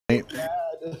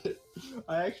bad.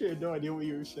 I actually had no idea what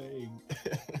you were saying.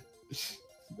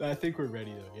 I think we're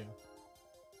ready though, yeah.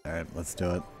 Alright, let's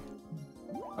do it.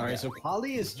 Alright, so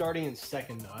Polly is starting in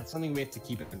second though. That's something we have to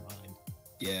keep in mind.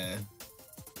 Yeah.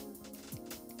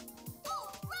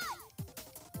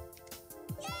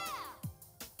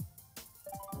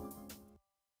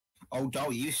 Oh,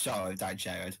 Joel, you saw that,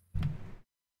 Jared.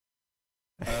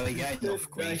 Oh, yeah,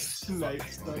 Nice snipe,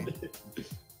 son.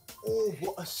 Oh,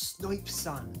 what a snipe,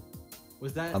 son.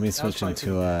 Was that? I'll be switching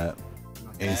to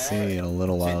AC in a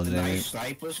little while, The Jamie. nice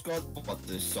snipe was good, but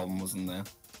the sun wasn't there.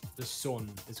 The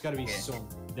sun. It's gotta be sun.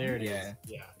 There it is.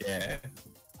 Yeah. Yeah.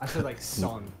 I said like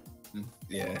sun.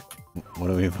 Yeah. What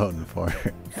are we voting for?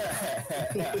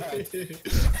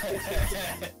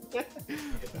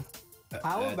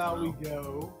 How about we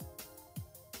go?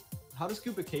 How does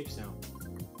Koopa Cape sound?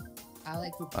 I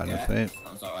like Koopa. Fine with me.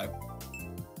 Sounds alright.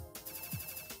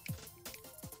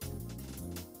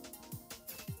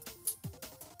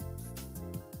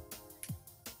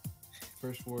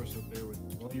 First war is up there with.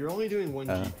 Well, you're only doing one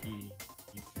GP.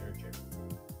 You fair, Jared.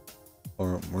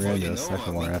 Or we're gonna do a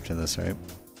second one after this, right?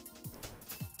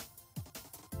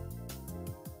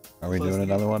 Are we doing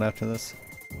another one after this?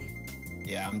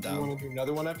 Yeah, I'm You down. want to do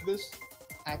another one after this?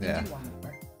 I can Yeah. do one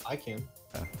more. I can.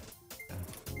 Yeah.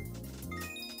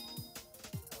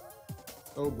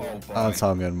 Oh boy. Oh, it's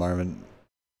all good, Marvin.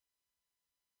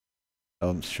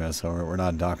 Don't stress over it. We're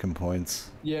not docking points.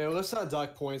 Yeah, well, let's not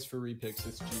dock points for repicks.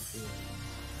 It's GP.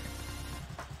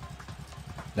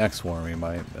 Next war we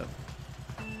might, but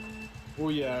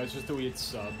Well, yeah, it's just that we had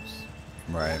subs.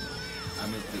 right. I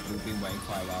mean, we've been waiting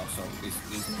quite a while, so it's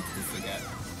easy to forget.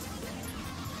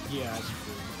 Yeah, that's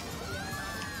true.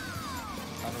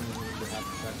 I don't even remember half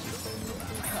the tracks you're playing with.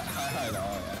 I know,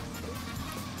 yeah.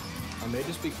 I may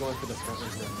just be going for the front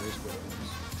end race programs.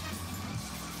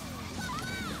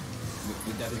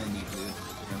 We definitely need to.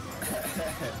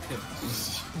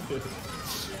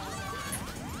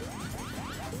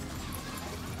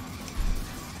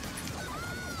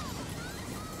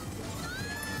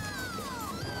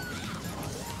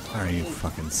 Are you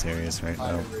fucking serious right now?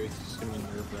 Pirate race is gonna be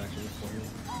nerve-wracking for me.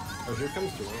 Oh, here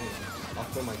comes Dwayne. I'll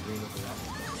throw my green over that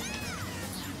one.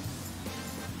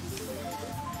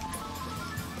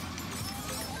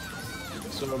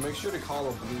 So make sure to call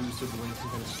a blue so Dwayne can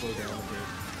kind of slow down a bit.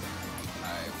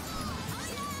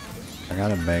 I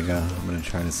got a mega. I'm gonna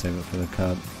try to save it for the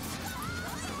cup.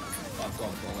 I've got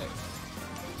a bullet.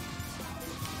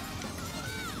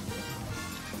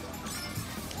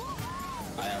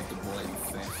 I have the bullet in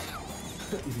fifth.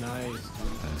 Nice, dude.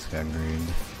 I just got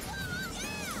greened.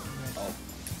 Oh.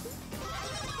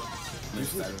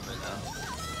 Much better than now.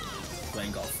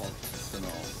 Brain got fucked. Don't know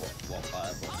what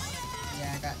fire, but...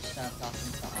 Yeah, I got shoved off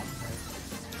into the off-road.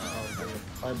 Oh,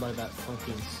 probably by that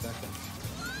funky second.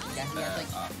 Yeah, he had like...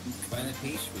 when the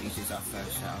piece reaches that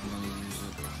first shot, I'm gonna use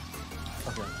it.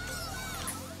 Okay.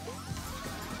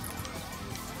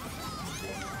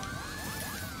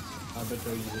 I bet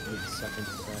they'll use it like second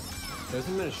set. There's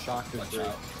been a shock this Watch race.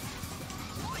 out.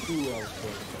 Who else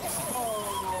was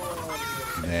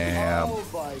it? Damn. Oh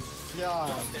my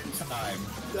god. In time.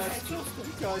 That's just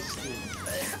disgusting.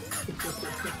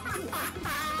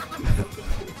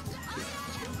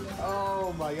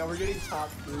 Oh my god, we're getting top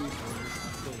 3 for this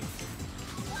thing.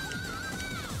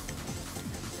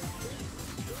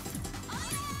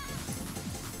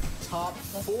 Top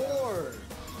 4!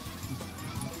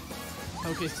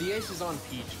 Okay, CS is on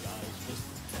Peach, guys. Just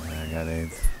I got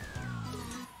 8th.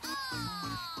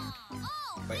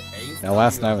 Wait, eighth? Now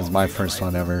last night was my first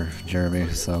one ever, Jeremy,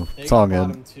 so it's all good.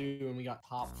 bottom 2 and we got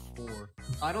top 4.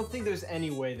 I don't think there's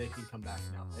any way they can come back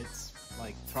now. It's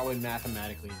like probably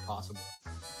mathematically impossible.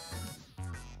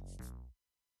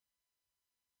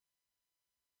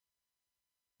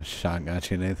 Shot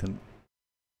got you, Nathan.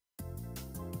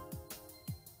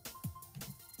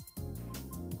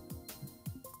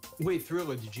 Wait,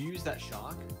 Thriller, did you use that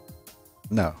shock?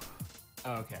 No,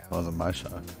 Oh, okay. it wasn't my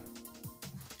shot.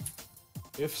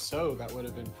 If so, that would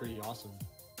have been pretty awesome.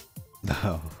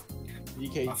 No.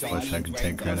 DK I wish dodged I could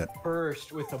take credit.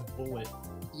 first with a bullet.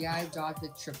 Yeah, I dodged the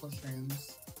triple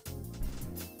shrooms.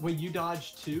 Wait, you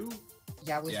dodged too?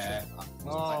 Yeah, with Yeah.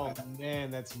 Oh man,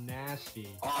 that's nasty.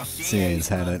 Oh, CA's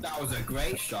had man, it. That was a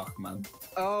great shock, man.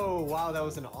 Oh wow, that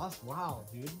was an awesome. Wow,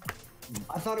 dude.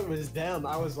 I thought it was them.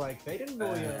 I was like, they didn't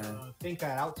really think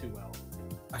that out too well.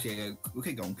 Actually, we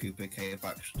could go on Cooper Cave,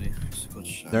 actually. It's a good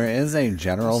shot. There is a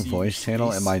general See, voice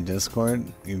channel in my Discord.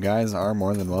 You guys are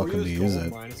more than welcome to use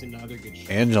it. Minus another good shot.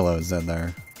 Angelo's in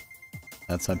there.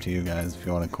 That's up to you guys if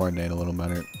you want to coordinate a little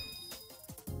better.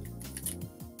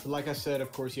 But like I said,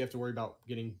 of course, you have to worry about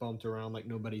getting bumped around like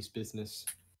nobody's business.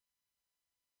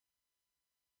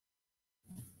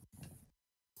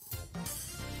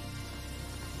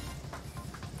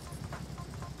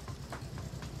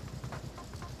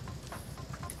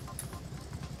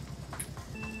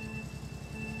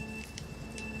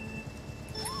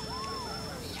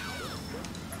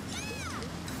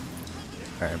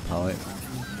 Alright, Polly.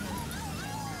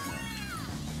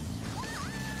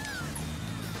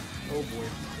 Oh boy.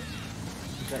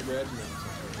 Is that red? No.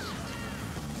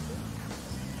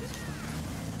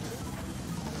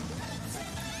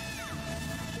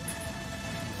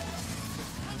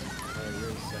 Alright, you're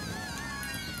in second.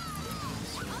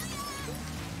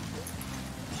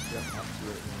 Yep, up to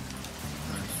it now.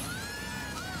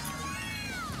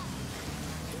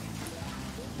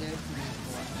 They're 3-4.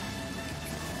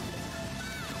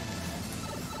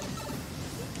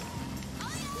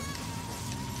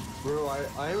 Bro,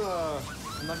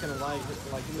 I'm not gonna lie,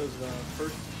 like in those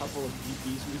first couple of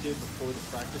DPs we did before the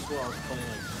practice war, I was playing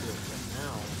like shit, but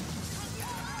now,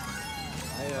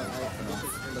 I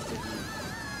just turned up the heat.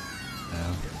 Yeah.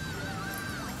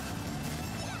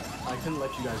 I couldn't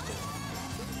let you guys down.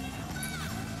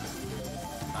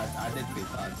 I did pretty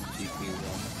bad GP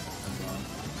one as well.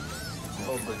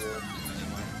 Oh, but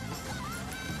Anyway.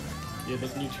 yeah,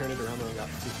 then you turn it around and I got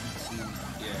 52.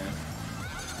 Yeah.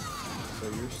 So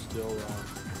you're still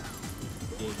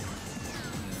game.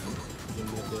 Game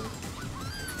of the day.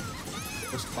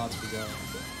 What spots we got?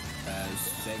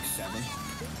 6, 7.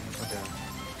 Okay.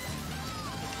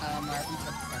 Marvin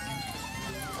took second.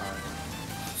 Alright.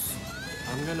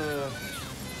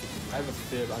 I have a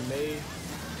fib. I'll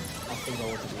think about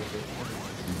what to do with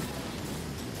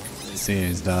it. See,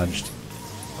 he's dodged.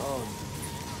 Oh.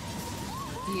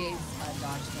 He is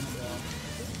dodged in a bill.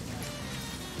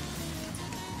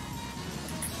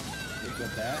 You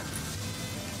got that?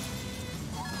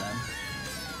 Then?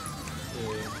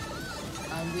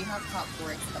 Yeah. We have top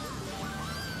 4 except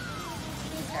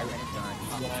okay, ready for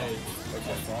top Nice.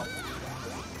 Okay, top.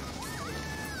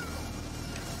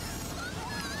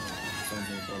 Someone's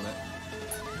gonna bullet.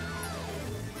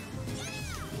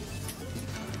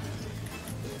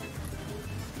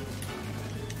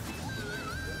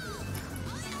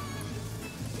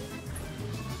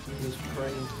 Just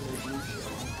praying to the blue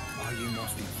show. Oh, you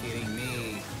must be kidding me.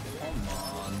 Come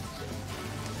on.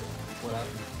 What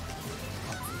happened?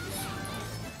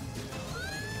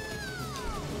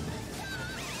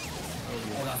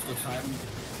 Oh, that's good time.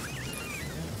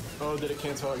 Oh, did it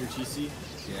cancel out your TC?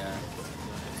 Yeah.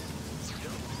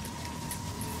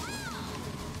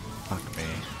 Fuck me.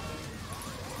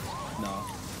 No.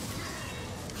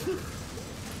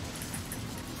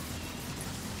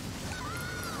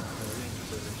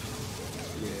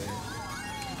 Yeah.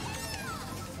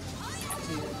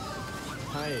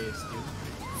 Nice, dude.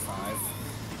 5.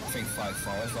 I think 5-4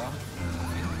 as well.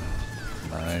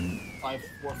 9. 5,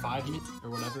 4, 5, or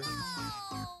whatever.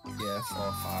 Yeah, 4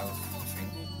 or 5, I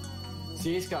think.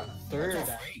 See, he's got third, That's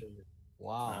all actually.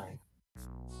 Wow.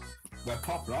 We're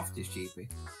proper off this GP.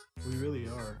 We really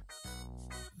are.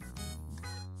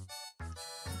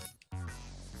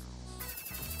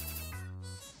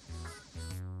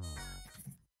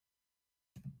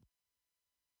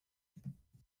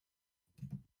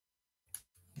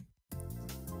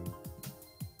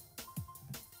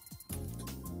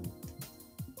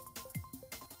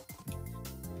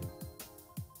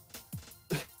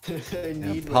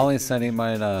 Yeah, Polly said he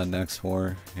might next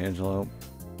war, Angelo.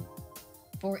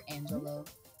 for Angelo.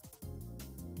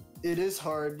 It is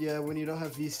hard, yeah, when you don't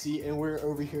have VC and we're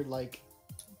over here, like,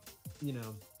 you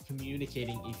know,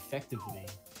 communicating effectively.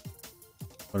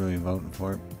 What are we voting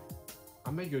for?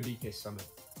 I might go DK Summit.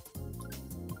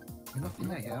 We're not in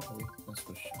there yet, have we? That's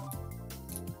for sure.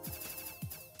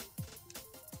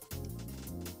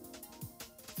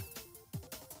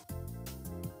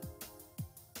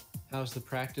 How's the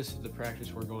practice of the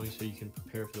practice we're going so you can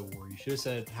prepare for the war? You should have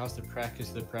said, how's the practice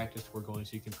of the practice we're going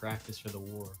so you can practice for the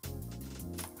war?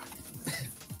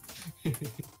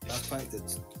 That's like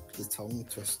the tongue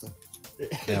twister.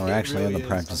 Yeah, we're actually in the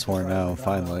practice war now,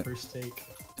 finally. First take.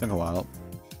 Took a while.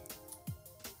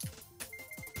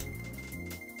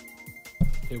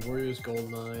 Okay, Warriors Gold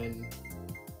 9.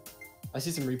 I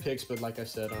see some repicks, but like I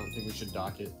said, I don't think we should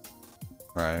dock it.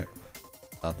 Right.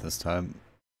 Not this time.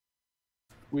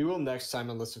 We will next time,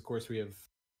 unless of course we have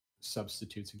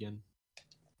substitutes again.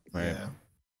 Right. Yeah.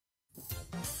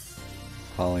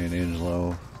 Polly and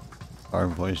Angelo are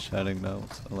voice chatting now,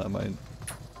 so that might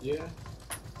Yeah.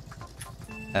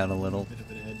 add a little. Bit of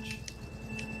an edge.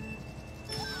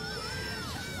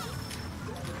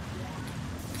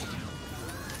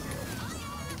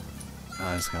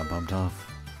 I just got bumped off.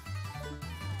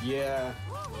 Yeah.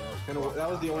 That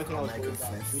was the only thing I was Make worried a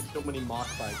about. fifth. We had so many mock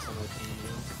fights on our team.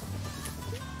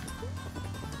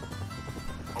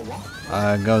 Oh,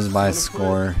 what? It goes by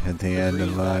score at the end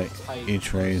of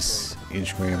each race,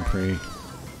 each Grand Prix.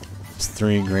 It's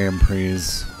 3 Grand Prix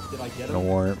Did I get in a him?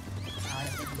 war. I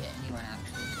didn't get anyone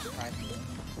actually, surprisingly.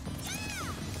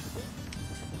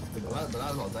 But that's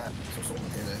not that. So someone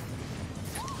did it.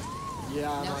 Yeah,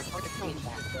 I'm No, like, it's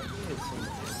feedback.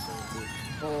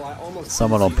 oh, I almost.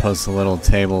 Someone will did see that. post a little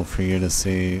table for you to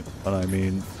see what I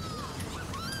mean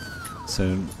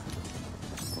soon.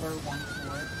 Or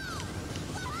 1-4.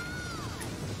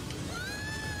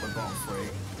 We're going for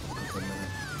it. For a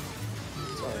minute.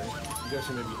 Sorry, you guys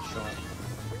are gonna be a shot.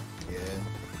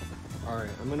 Yeah.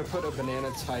 Alright, I'm gonna put a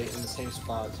banana tight in the same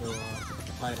spot, so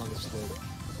tight on the slope.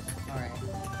 Alright.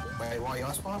 Wait, what are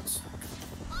your spots?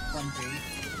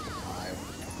 1-3.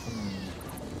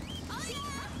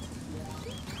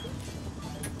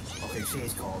 Okay,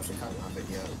 she's called, she can't have it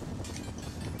yet.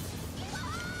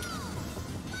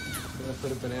 I'm gonna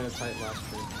put a banana tight last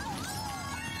tree.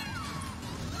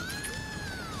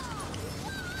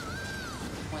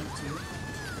 One, two.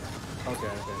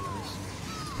 Okay, nice.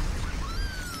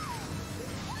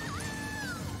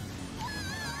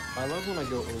 I love when I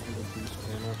go over the boost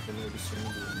panel for no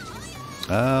discernible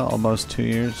reason. Almost 2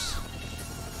 years.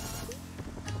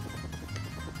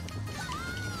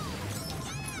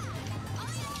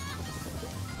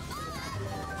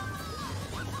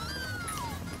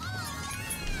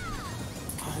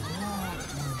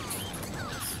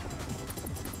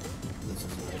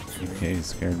 Okay, you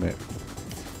scared me.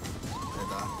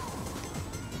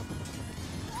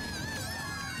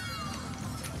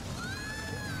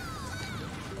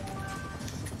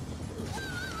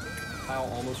 Kyle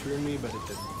almost ruined me, but it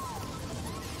didn't.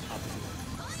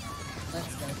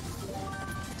 That's good.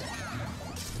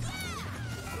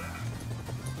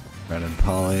 Red and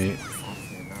Polly,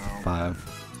 5.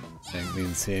 Big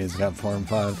Bean C's got 4 and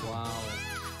 5. Wow.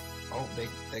 Oh,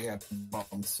 they got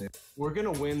bombed too. We're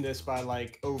gonna win this by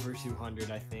like over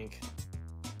 200, I think.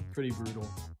 Pretty brutal.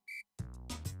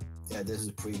 Yeah, this is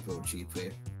a pretty pro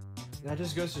GP. That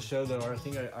just goes to show, though, I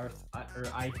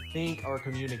think our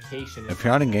communication. If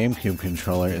you're on a GameCube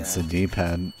controller, it's the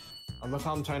D-pad. I love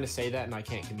how I'm trying to say that and I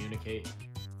can't communicate.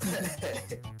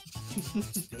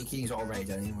 Speaking's alright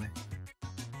anyway.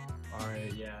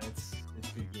 Alright, yeah, it's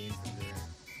good game from there.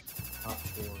 Top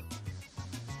 4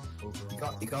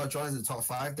 overall. You got to join the top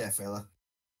 5 there, fella.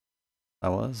 I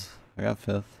got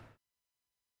 5th.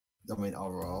 I mean,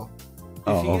 overall.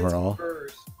 Oh, overall.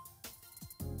 First,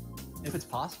 if it's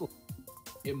possible,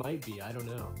 it might be. I don't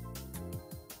know.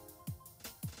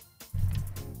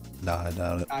 No, I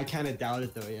doubt it. I kind of doubt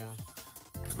it, though. Yeah.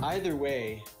 Either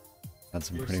way. Had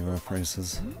some pretty rough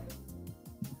races.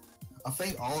 I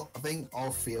think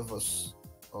all 3 of us,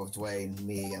 of Dwayne,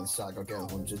 me, and Sag are getting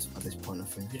 100 at this point. I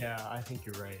think. Yeah, I think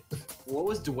you're right. What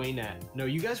was Dwayne at? No,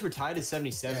 you guys were tied at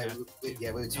 77.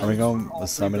 Yeah, we were Are we going the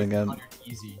summit again?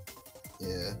 Easy.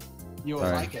 Yeah. Yo,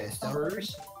 Alright.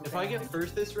 if I get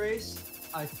first this race,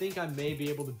 I think I may be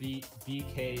able to beat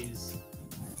BK's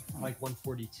like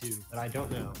 142, but I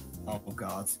don't know. Oh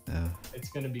god. Yeah.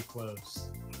 It's gonna be close.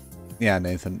 Yeah,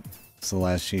 Nathan. It's the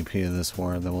last GP of this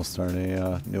war, then we'll start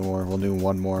a new war. We'll do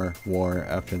one more war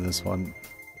after this one.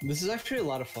 This is actually a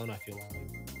lot of fun, I feel like.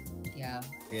 Yeah.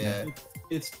 Yeah.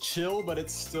 It's chill, but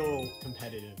it's still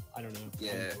competitive. I don't know.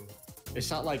 Yeah. It's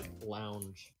not like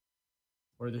lounge,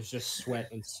 where there's just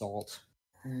sweat and salt.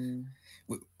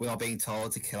 We are being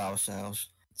told to kill ourselves.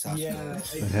 So Yeah,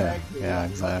 Exactly. Yeah,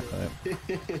 exactly.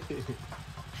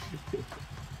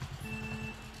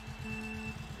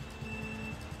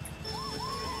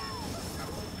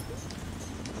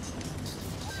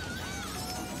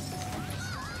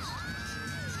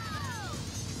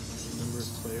 Number of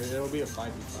players. It'll be a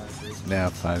 5v5 race. Yeah,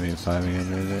 5v5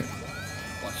 ended it.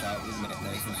 Watch out,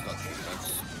 Nathan's got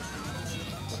tricks.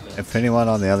 If anyone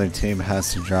on the other team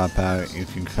has to drop out, you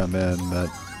can come in, but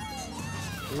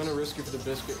I'm gonna risk it for the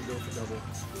biscuit and go for double.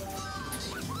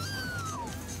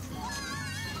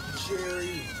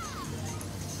 Jerry!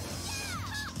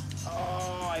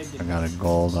 Oh, I I got a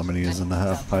gold. I'm gonna use in the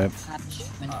half pipe.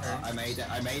 I made it.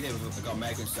 I got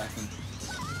Megan second.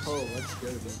 Oh, let's go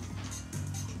then.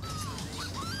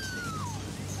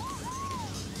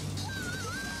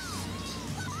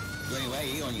 Wait, where are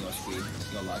you on your screen?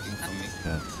 You're lagging from me.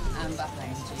 Yeah. I'm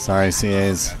behind you. Sorry,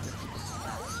 CAs.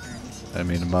 I didn't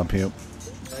mean to bump you.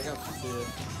 I got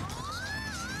 5th.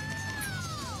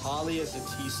 Holly is a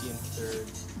TC in 3rd.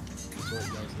 That's what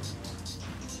it does.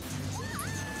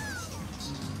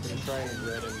 I'm gonna try and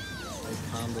red and like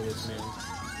combo this man.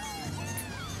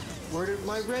 Where did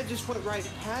my red just went right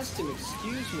past him?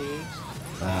 Excuse me.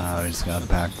 Ah, we just got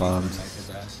back bombed.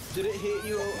 Did it hit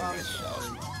you?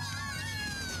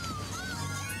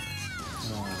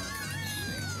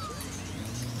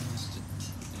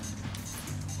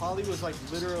 Holly was like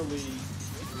literally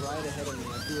right ahead of me.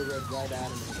 I threw a red right at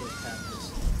him and it goes past him.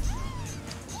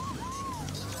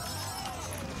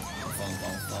 fun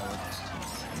going forward.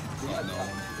 But no,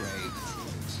 great.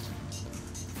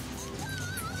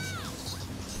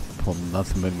 Pulled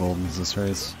nothing but goldens this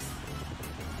race.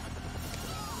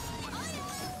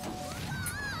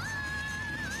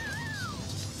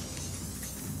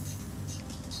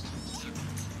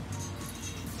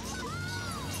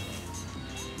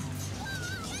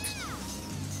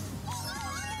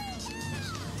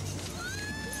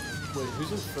 Wait,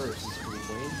 who's in first? Is it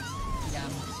Wayne? Yeah.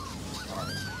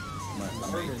 My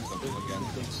Morgan's double again.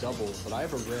 big double, but I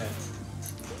have a red.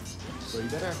 So you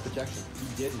better have protection.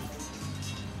 He didn't.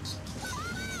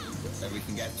 We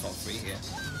can get top 3 here.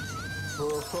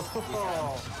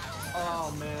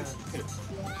 Oh man.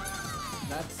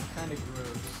 That's kind of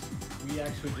gross. We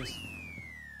actually just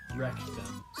wrecked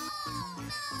them.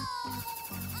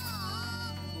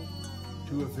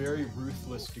 To a very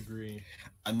ruthless degree.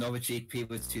 Another GP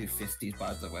with 250s,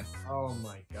 by the way. Oh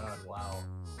my god, wow.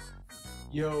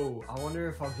 Yo, I wonder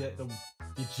if I'll get the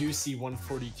juicy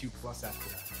 142 plus after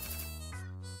that.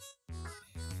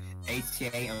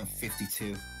 88 and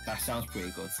 52. That sounds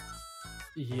pretty good.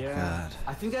 Yeah. God.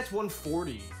 I think that's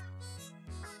 140.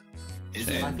 Is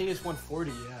I it? think it's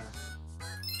 140, yeah.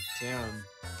 Damn.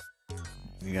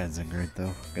 You guys are great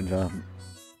though. Good job.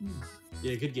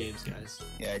 Yeah, good games, guys.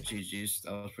 Yeah, GG's.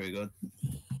 That was pretty good.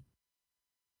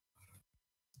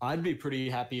 I'd be pretty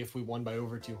happy if we won by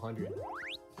over 200.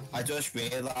 I just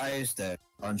realised that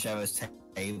on Jared's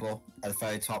table at the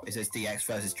very top it says DX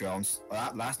versus drones.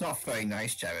 Well, that's not very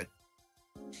nice, Jared.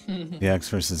 The X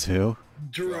versus who?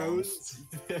 Drones.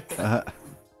 Uh,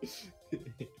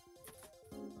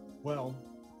 Well,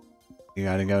 you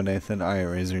gotta go, Nathan. Alright,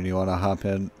 Razor, do you wanna hop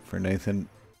in for Nathan?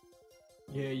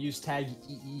 yeah, use tag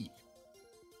EE.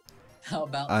 How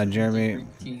about Jeremy,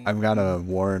 13? I've got a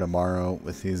war tomorrow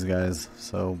with these guys,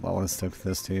 so I wanna stick with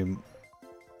this team.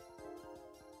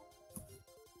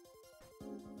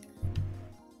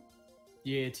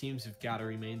 Yeah, teams have got to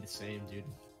remain the same, dude.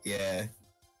 Yeah.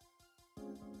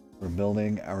 We're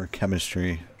building our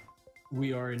chemistry.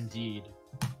 We are indeed.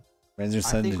 Razor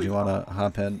said, think did we you wanna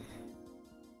hop in?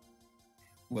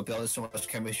 We're building so much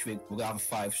chemistry. We're gonna have a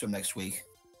 5 next week.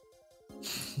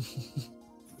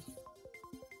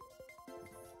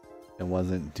 It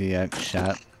wasn't DX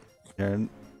chat, Jared.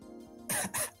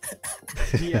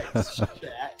 DX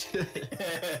chat.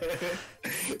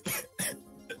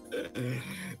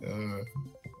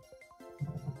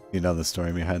 You know the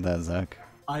story behind that, Zach?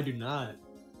 I do not.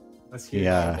 Let's hear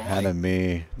Yeah, it. had a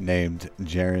me named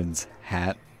Jaren's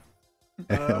hat.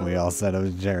 And we all said it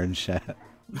was Jaren's chat.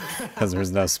 Because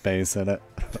there's no space in it.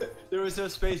 There was no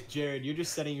space, Jared. You're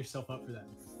just setting yourself up for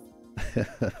that.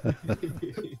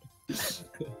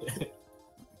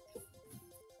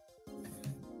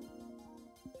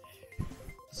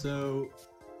 So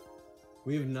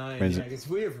we have 9. Razor- Yeah, I guess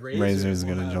we have Razor. Razor's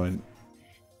We'll gonna have- join.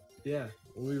 Yeah,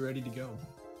 we'll be ready to go.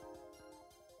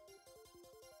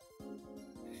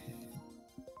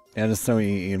 Yeah, just throw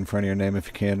EE in front of your name if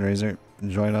you can, Razor.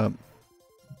 And join up.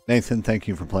 Nathan, thank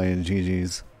you for playing.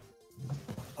 GG's.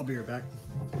 I'll be right back.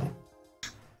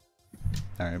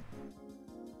 Alright.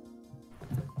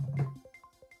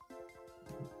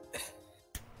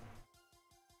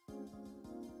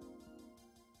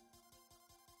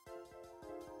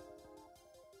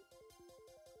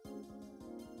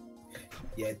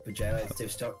 Yeah, but Jared,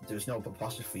 there's no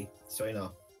apostrophe, so you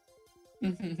know.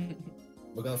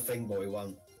 We're gonna think what we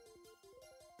want.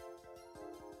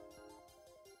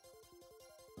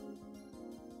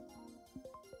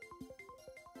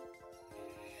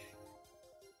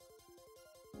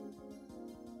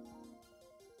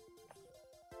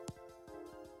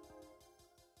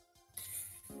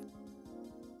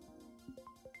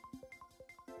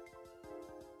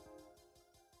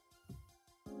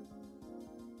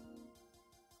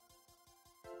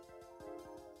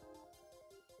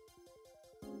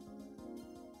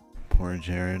 Poor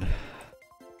Jared.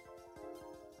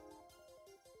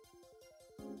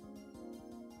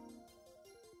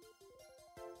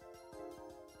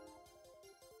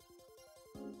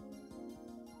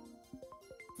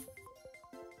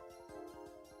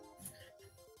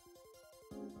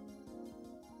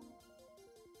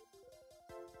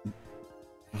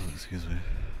 Oh, excuse me.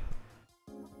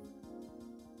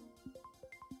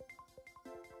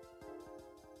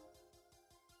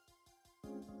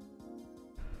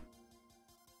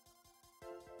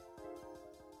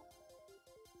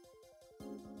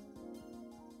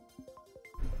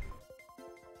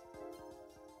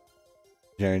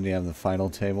 Jared, do you have the final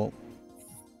table?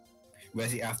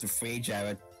 Where's he after 3,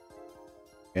 Jared?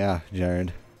 Yeah,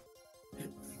 Jared.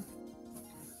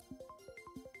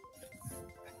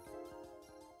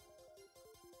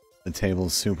 The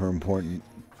table's super important.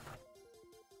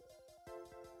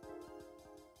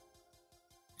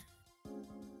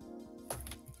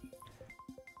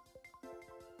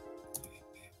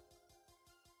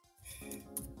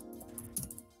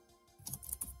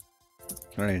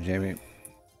 Alright, Jamie.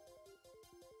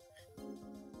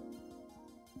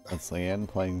 That's Leanne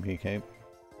playing PK.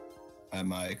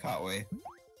 Am I Kart Wii?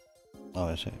 Oh,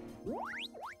 is she?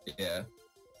 Yeah.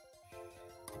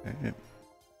 Alright.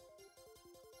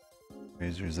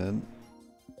 Razor's in.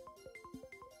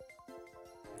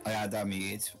 I had that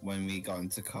mute when we got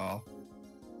into call.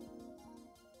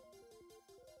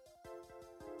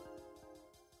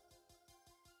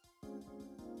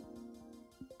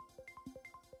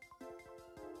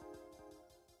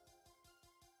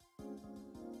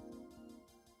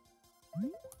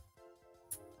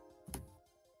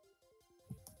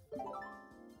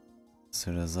 As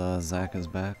soon as Zach is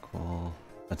back, we'll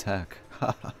attack.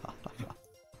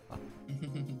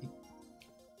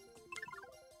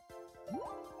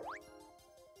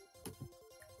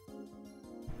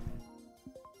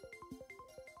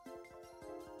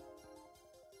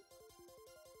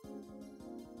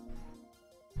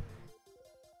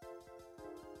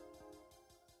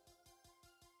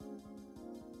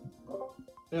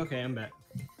 Okay, I'm back.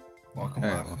 Welcome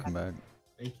Alright, back. welcome back.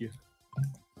 Thank you.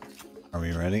 Are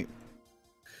we ready?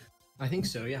 I think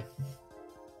so, yeah.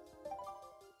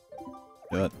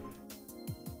 Do it.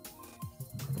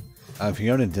 If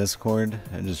you go to Discord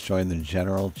and just join the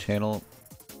general channel,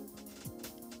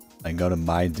 and go to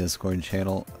my Discord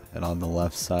channel, and on the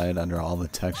left side under all the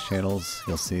text channels,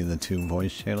 you'll see the 2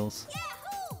 voice channels.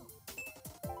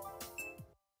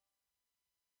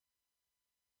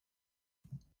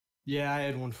 Yeah, I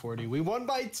had 140. We won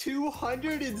by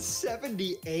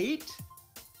 278?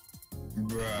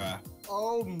 Bruh.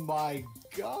 Oh my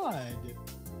god.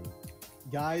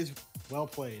 Guys, well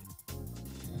played.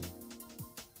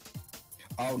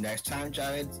 Oh, next time,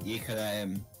 Jared, you could,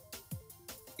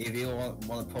 if you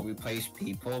want to put replace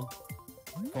people,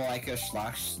 put like a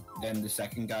slash, then the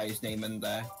second guy's name in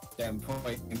there, then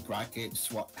put in brackets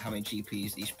how many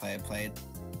GPs each player played.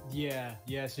 Yeah,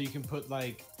 so you can put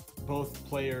like both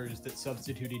players that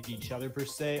substituted each other per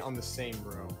se on the same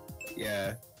row.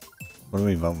 Yeah. What are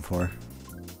we voting for?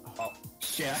 Oh,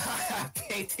 shit.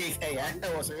 KTKN,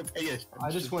 I wasn't paying attention.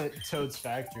 I just went Toad's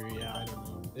Factory, yeah, I don't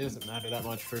know. It doesn't matter that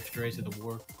much first race of the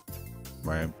war.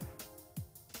 Right.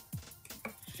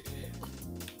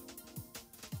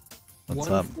 What's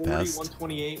up, 140, best?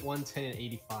 128, 110, and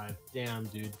 85. Damn,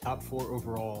 dude. Top 4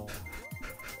 overall.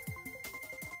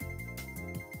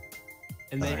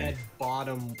 And they had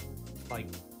bottom,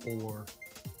 like, 4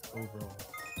 overall.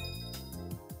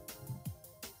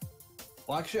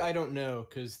 Well, actually, I don't know,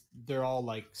 because they're all,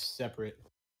 like, separate.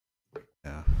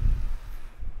 Yeah.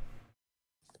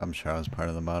 I'm sure I was part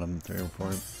of the bottom 3 or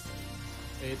 4.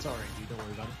 Hey, it's alright, dude. Don't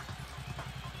worry about it.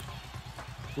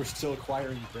 We're still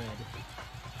acquiring bread.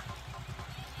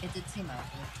 It's a team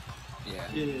effort.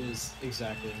 Yeah. It is,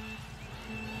 exactly.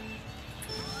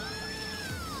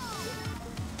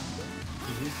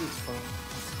 Who's this from?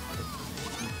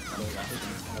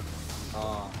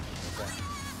 Oh, okay.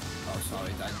 Oh,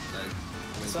 sorry, that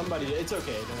Somebody, it's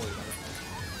okay, don't worry about it.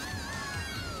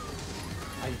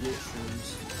 I get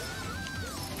shrooms.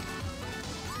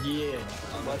 Yeah.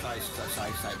 I'm gonna try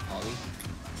side poly.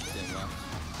 Didn't work.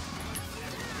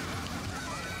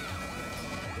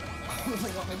 Oh my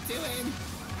god, what am I doing?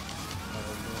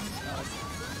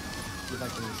 See if I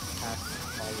can hack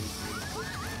Ollie through.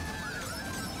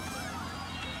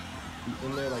 He's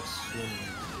in there like swimming.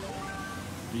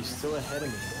 But he's still ahead of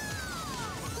me.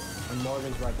 And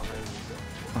Marvin's right behind me.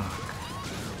 Fuck.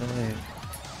 Really?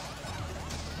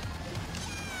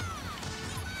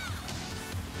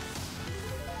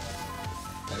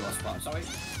 They lost spot, sorry.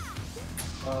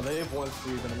 They have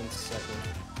 1-3, but I'm in second.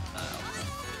 Okay.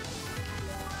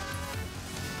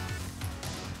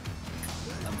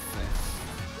 I'm fifth.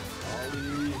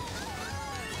 Ollie.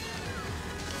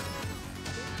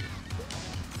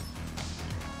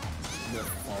 We're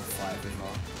 4-5 as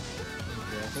well.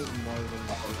 Yeah, I think Marvin.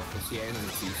 It's the end of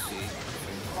the TC.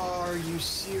 Are you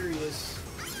serious?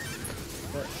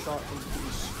 That shot from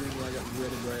the screen where I got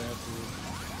redded right afterwards.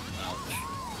 Ouch.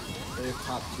 They have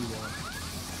top 2 now.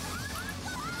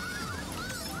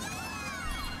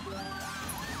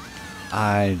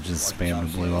 I just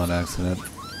spammed blue on accident.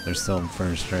 They're still in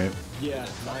first, right? Yeah,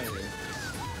 mine.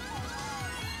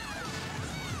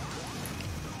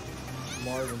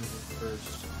 Marvin's in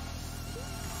first.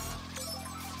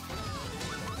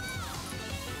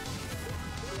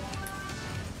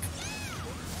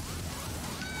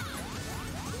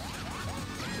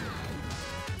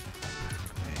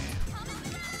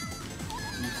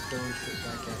 throwing shit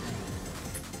back at me.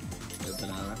 The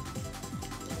banana.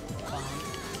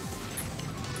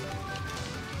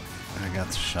 I got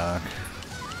the shock.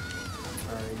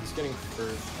 Alright, he's getting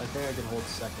first. I think I can hold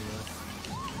second though.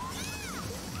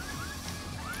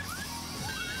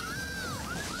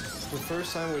 The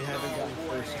first time we haven't gotten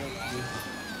first.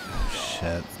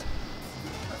 Shit.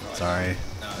 Sorry.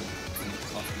 No,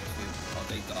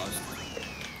 they dodged.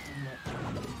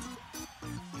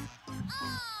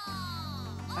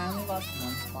 I only lost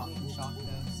one spot from shock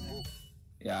though, so.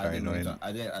 Yeah, Very annoying.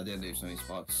 I didn't lose any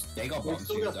spots. They got They bottom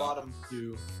still two, got though. bottom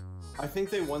two. I think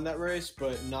they won that race,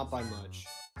 but not by much.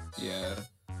 Yeah.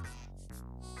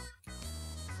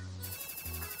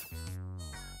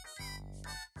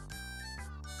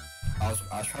 I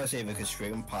was trying to see if I could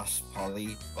stream past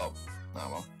Polly, but nah,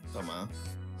 well, don't matter.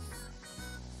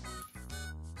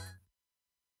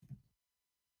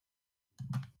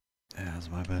 Yeah, that's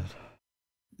my bad.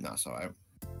 No, it's alright.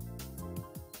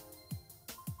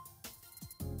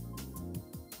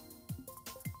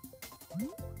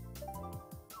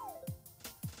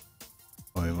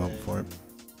 Oh, you vote for it?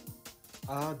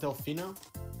 Delfino?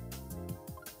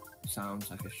 Sounds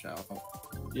like a shout.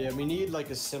 Yeah, we need like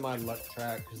a semi-luck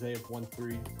track because they have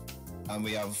 1-3. And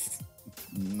we have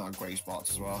not great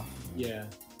spots as well. Yeah.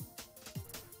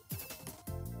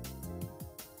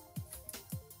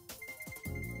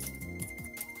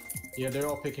 Yeah, they're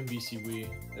all picking BCW.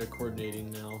 They're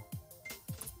coordinating now.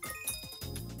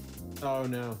 Oh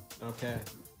no. Okay.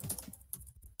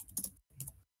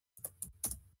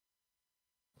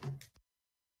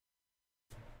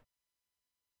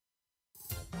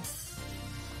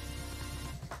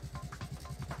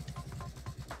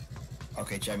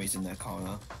 Okay, Jeremy's in their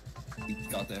corner. He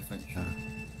got their finish. Now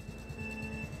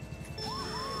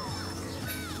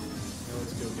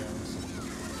let's go, guys.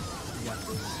 We got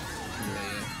this.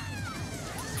 Yeah.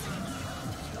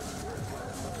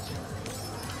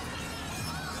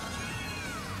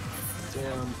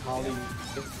 Damn, Ollie.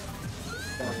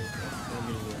 Sorry, I'm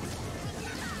getting you.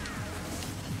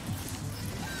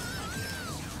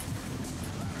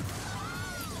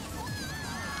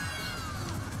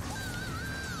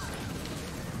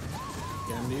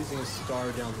 Yeah, I'm using a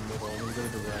star down the middle. I'm gonna go to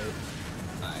the right.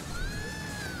 Alright.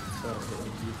 Oh,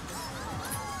 thank you.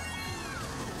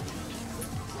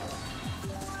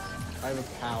 I have a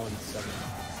POW in 7.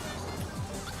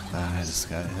 I just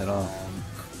got hit off.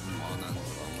 Come on, man.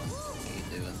 What are you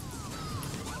doing?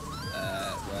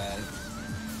 Where?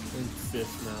 In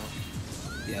 5th now.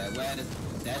 Yeah, where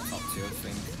they're top 2, I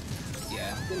think.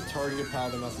 Yeah. I'm gonna target POW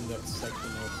them up in that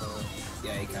section of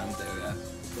Yeah, you can do, yeah.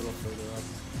 a little further up.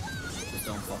 Just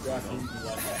don't fuck Yeah, I with can them. do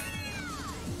that.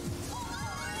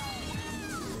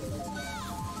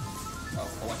 Oh,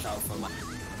 watch out for my...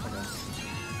 Okay.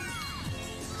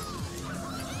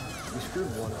 We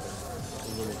screwed one of them.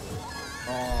 A little bit.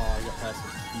 Oh, I got past the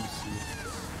TC.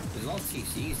 There's a lot of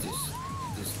TCs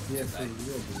this Yeah, today. for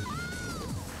real, dude.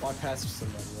 Well, I passed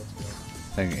somebody. Let's go.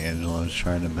 I think Angelo's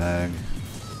trying to bag.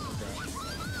 Okay.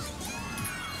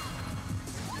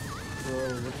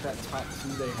 Bro, look at that top 2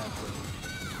 they have, bro.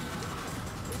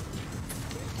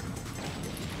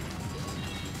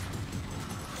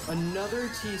 Another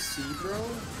TC, bro?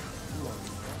 Come on,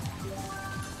 man.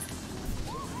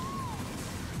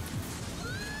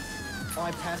 Oh,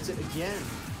 I passed it again.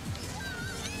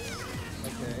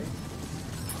 Okay.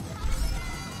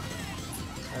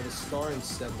 I have a star in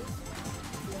 7th.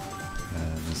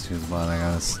 Just use one. I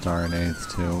got a star in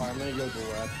 8th too. Alright, I'm gonna go to the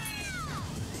left.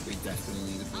 We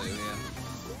definitely need a blue here.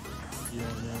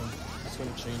 Yeah, no. Just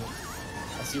gonna chain it.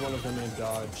 I see one of them in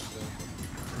dodge, so.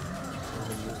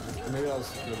 Or maybe I'll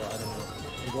just do that, I don't know.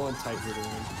 I'm going tight here to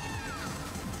win.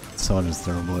 Someone just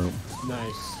threw a blue.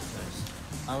 Nice, nice.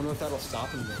 I don't know if that'll stop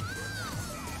him though.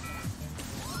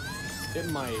 It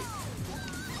might.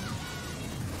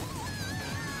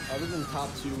 Other than top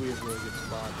 2, we have really good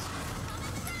spots.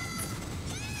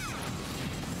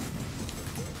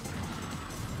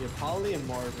 Yeah, Polly and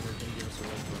Marvin are gonna give us a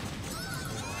run.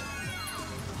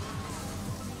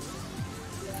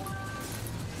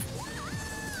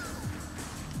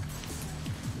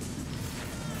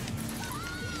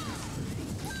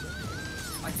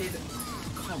 I did...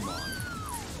 Come on.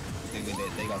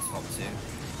 They got top 2.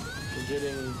 We're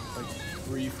getting like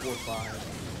 3, 4,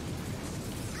 5.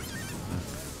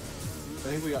 I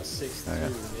think we got 6 I too,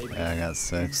 got, maybe. yeah, I got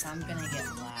 6th. I'm gonna get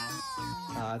last.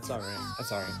 That's alright.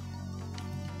 That's alright.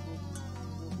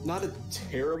 Not a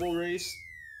terrible race,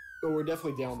 but we're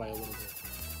definitely down by a little bit.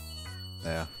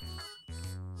 Yeah.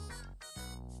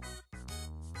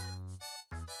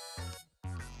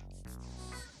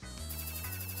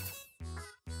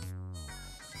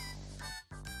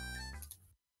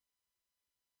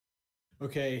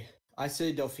 Okay, I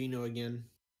say Delfino again.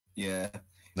 Yeah.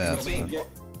 That's If we fine. get-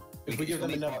 If we give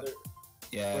them another,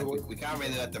 Yeah, Wait, we can't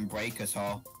really let them break us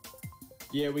all.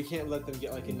 yeah, we can't let them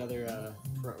get like another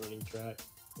front running track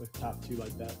with top 2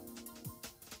 like that.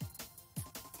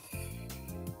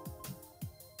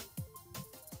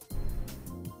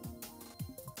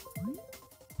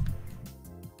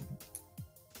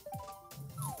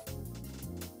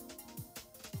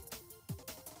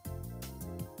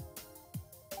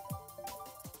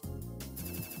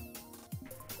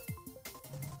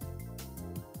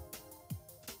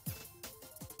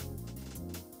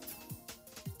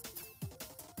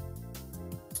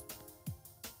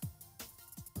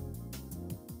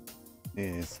 Yeah,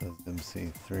 it says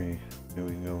MC3. Do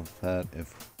we go with that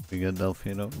if we get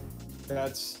Delfino?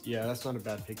 That's not a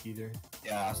bad pick either.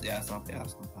 It's not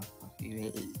bad.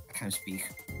 I can't speak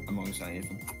amongst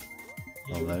anything.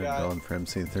 Well, they're going for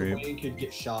MC3. Wayne could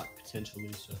get shot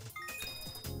potentially, so.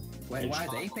 Wait, why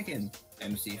are they picking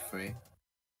MC3?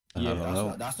 I Yeah, don't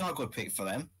know. That's not a good pick for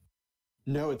them.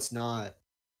 No, it's not.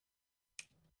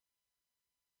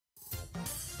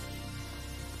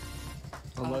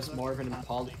 Unless Marvin and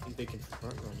Polly think they can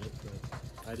front run it,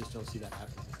 but I just don't see that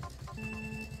happening.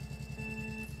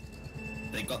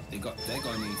 They're going to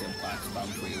need them back spam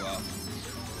pretty well.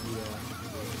 Yeah.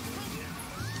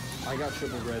 I got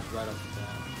triple reds right off the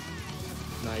bat.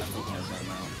 Nice. That's what I'm right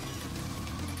now.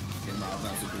 Get them out of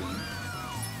that green.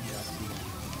 Yeah, I see that.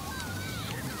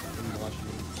 I'm watching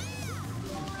it.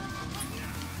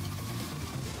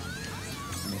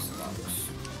 Miss the box.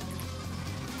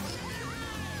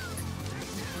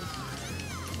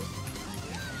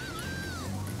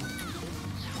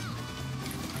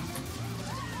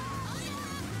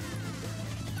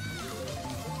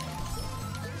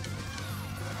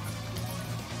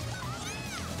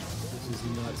 This is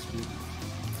nuts, dude.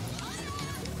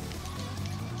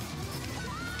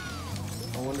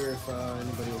 I wonder if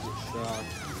anybody will get shot.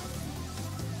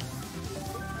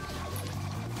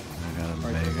 I got a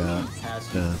Alright, mega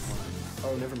pass death.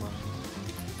 Oh, never mind.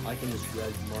 I can just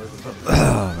red Marvin.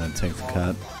 I'm gonna take the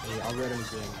cut. Yeah, I'll red him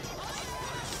again.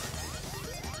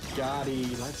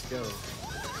 Gotti, let's go.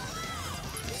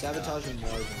 Sabotaging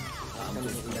Marvin. I'm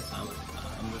just gonna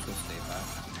stay back.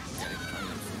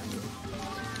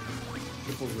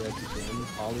 Triple red again.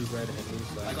 Ollie red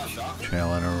Henry's I back. got shot.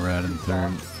 Trailing a red and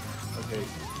third. Okay.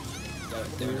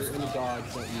 They're in the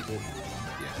dodge, don't use it.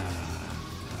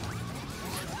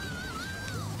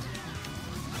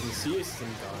 The CS in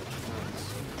dodge. Nice.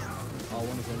 Oh,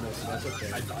 one of them missed. That's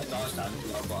okay. I dodged that,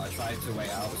 but I tried to wait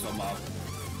out somehow.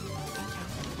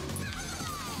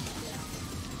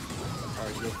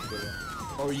 Alright, go for it.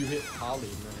 Oh, you hit Holly.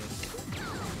 Nice.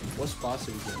 What spots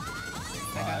did we get?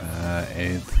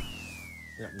 8th.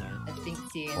 I got 9. I think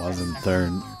CS Was in has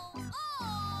 3rd.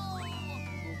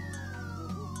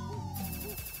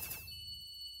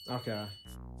 Okay.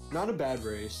 Not a bad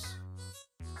race.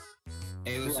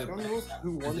 It was I the don't know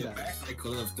who won the that. best I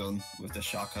could have done with the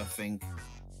shock, I think.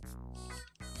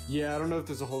 Yeah, I don't know if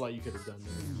there's a whole lot you could have done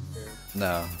there, to be fair.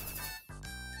 No.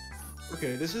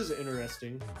 Okay, this is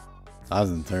interesting. I was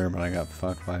in 3rd, but I got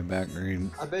fucked by back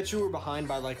green. I bet you were behind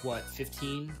by like what,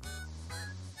 15?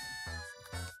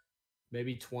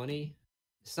 Maybe 20?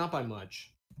 It's not by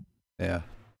much. Yeah.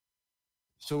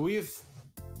 So we've,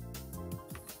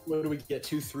 what do we get,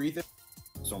 2-3 then?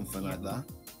 Something like that.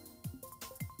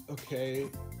 Okay.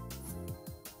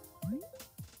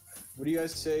 What do you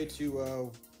guys say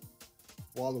to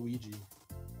Waluigi?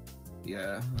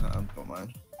 Yeah, don't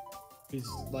mind. He's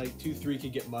like 2-3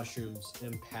 could get mushrooms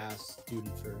and pass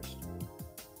student first.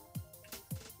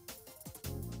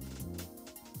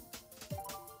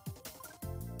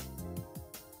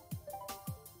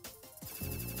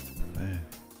 Eh.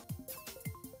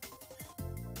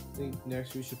 I think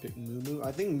next we should pick Moo.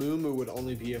 I think Moo would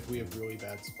only be if we have really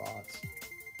bad spots.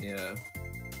 Yeah,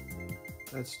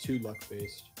 That's too luck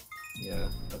based. yeah.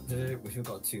 But we've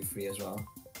got 2-3 as well.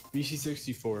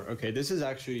 BC64. Okay, this is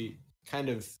actually kind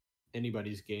of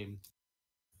anybody's game.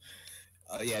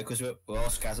 Yeah, because we're all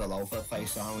scattered all over the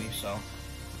place, aren't we? So,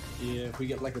 Yeah, if we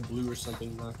get like a blue or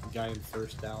something, knock the guy in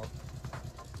first out,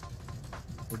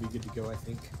 we'll be good to go, I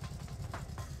think.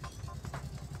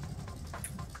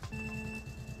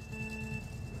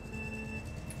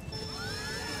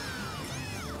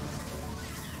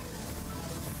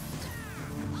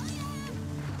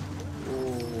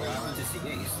 what happened to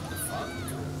C8? The fuck?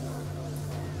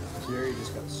 Jerry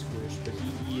just got squished, but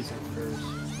he is in first.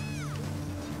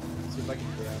 Let's see if I can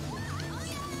grab him.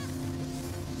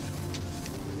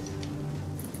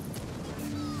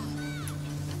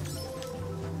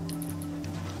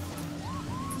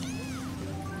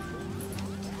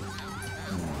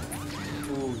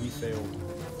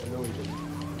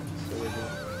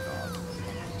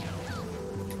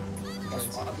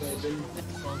 Marvin.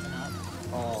 Closing up.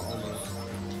 Oh, almost.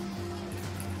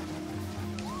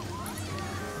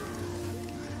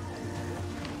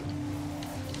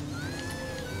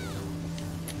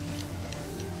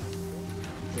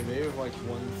 Okay, they have like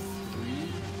 1-3.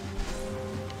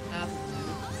 Half.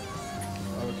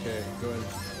 Okay, go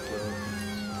ahead.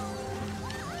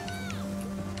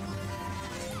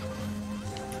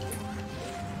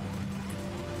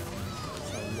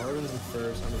 Marvin's in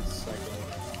first, I'm in second.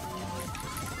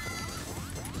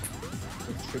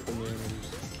 With triple damage.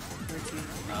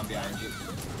 I'm behind you.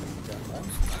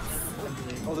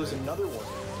 Oh, there's another one.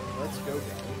 Let's go,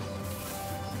 guys.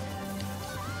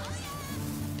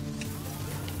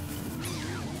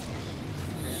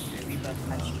 We both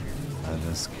touched her. I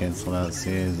just canceled out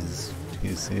CA's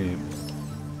PC.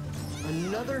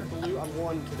 Another blue. I'm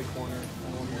going to the corner.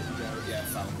 I don't know you guys. Yeah,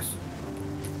 thanks.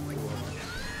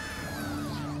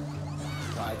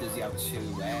 Why does he have 2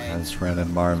 I legs? just ran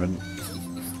in Marvin.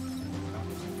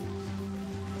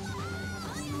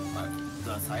 Right,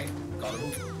 that's tight. Got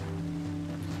him.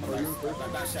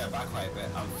 That's set back quite a bit.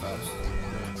 I'm first.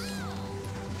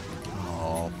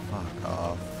 Oh, fuck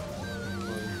off.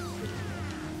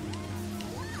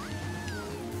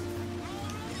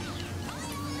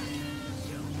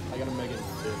 I got a mega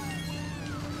fifth.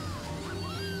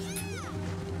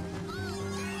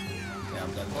 Yeah,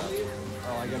 I'm done now.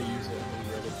 Oh, I gotta use it.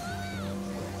 I'm ready.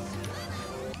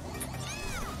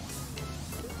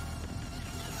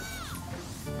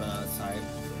 Tight.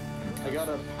 I got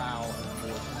a POW.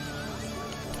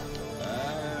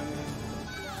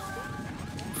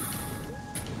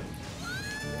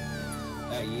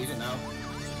 Use it now.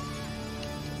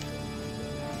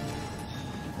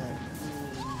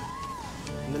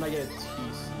 And then I get a TC.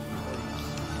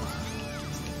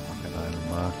 Fucking item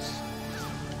box.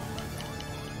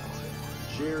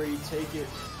 Jerry, take it.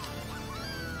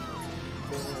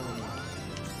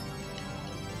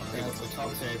 Okay, what's the top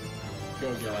tape?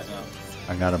 Go, Go right now.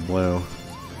 I got a blue.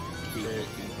 Keep it,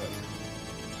 keep it.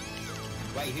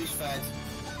 Wait, who's third?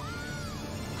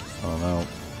 Oh no.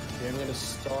 Okay, I'm gonna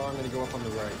start. I'm gonna go up on the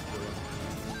right.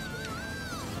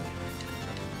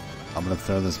 I'm gonna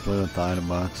throw this blue at the item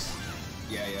box.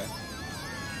 Yeah, yeah.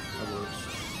 That works.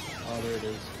 Oh, there it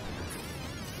is.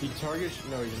 He targets.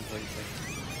 No, he didn't target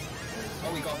second.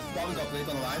 Oh, we got blue on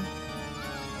the line.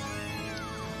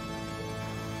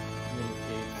 And then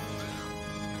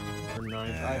 8th. Or 9th.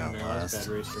 Yeah, I don't I know. got That's a last.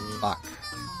 bad race for me. Fuck.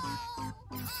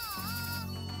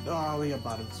 Oh, we got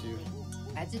bottom 2.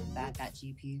 I did bad that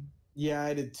GP. Yeah,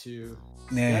 I did too.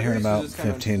 Yeah, That here in race about was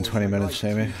kinda 15, 20 unfortunate. I minutes, got,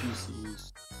 like, Jamie. 2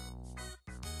 PCs.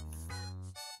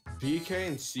 BK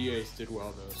and CAs did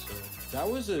well though, so that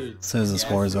was a. As soon as the Yeah,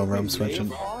 score is over, we I'm may switching.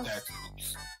 have lost.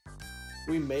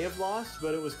 We may have lost,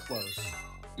 but it was close.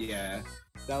 Yeah.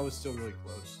 That was still really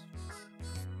close.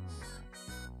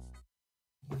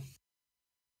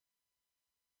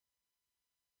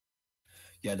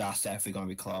 Yeah, that's definitely gonna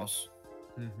be close.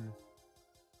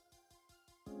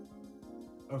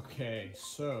 Okay,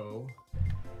 so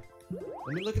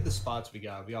let me look at the spots we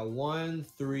got. We got 1,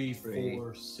 3,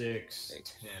 4, 6,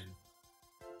 10.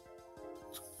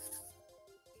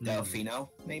 Delfino,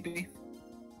 maybe?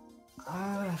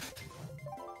 I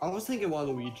was thinking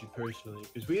Waluigi personally,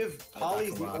 because we have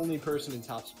Polly's the only person in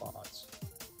top spots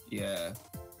Yeah.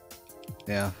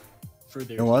 Yeah. for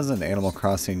their. There was an Animal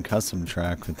Crossing custom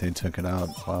track, but they took it out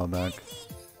a while back.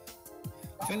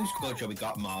 I think it's a good job we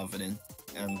got Marvin in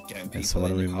and getting people And so what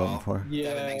are in we the voting car. for?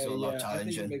 Yeah, That makes it a lot yeah, I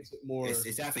think challenging. it makes it more. It's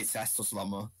definitely test us a lot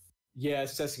more. Yeah,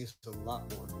 it's testing us a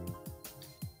lot more.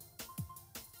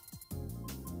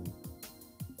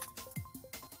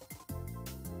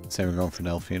 Say we're going for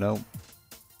Delfino.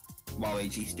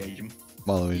 Waluigi Stadium.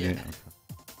 Waluigi. Yeah.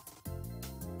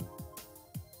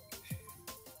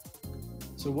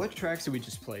 So what tracks did we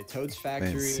just play? Toad's Wait,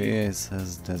 Factory? CA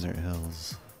says Desert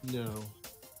Hills. No.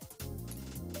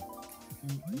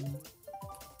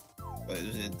 But it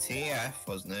was a TF,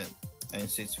 wasn't it?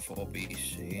 N64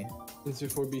 BC.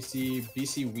 N64 BC,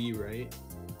 BC Wii, right?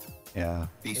 Yeah.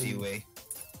 BC Wii.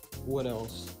 What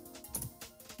else?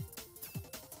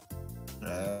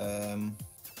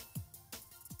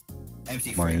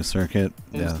 MC3. Mario Circuit.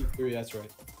 Yeah. MC3, that's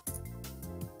right.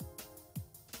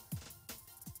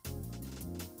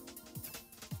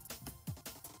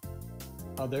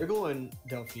 Oh, they're going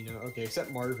Delfino. Okay,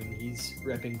 except Marvin. He's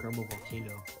repping Grumble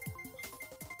Volcano.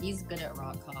 He's good at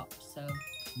rock hop, so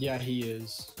Yeah, he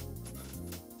is.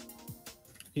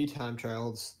 He time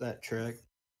trials that track.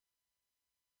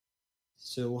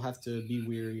 So we'll have to be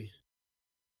weary.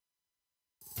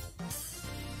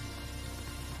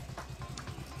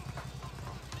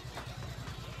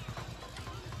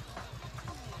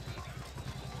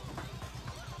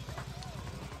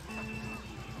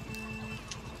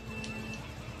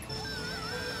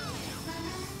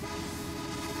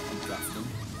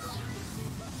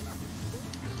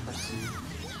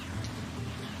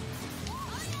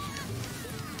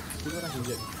 bet I can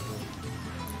get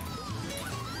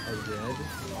a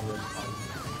red pipe.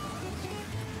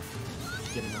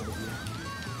 Get him out of here.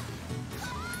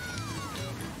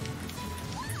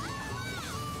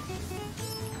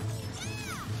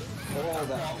 Oh,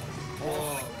 that.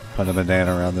 Oh. Put a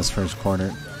banana around this first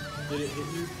corner. Did it hit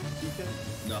you, DK?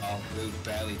 No, it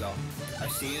barely though. I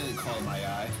seen it caught my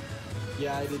eye.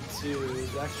 Yeah, I did too. It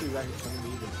was actually right in front of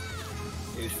me.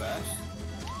 It was fast.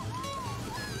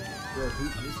 Bro, who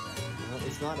is that? No,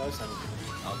 it's not us, I don't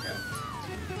think. Okay.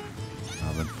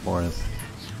 I'm in fourth.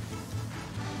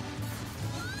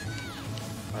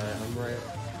 Alright, I'm right.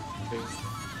 Big.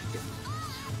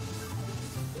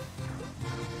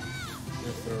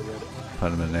 Gonna throw a red.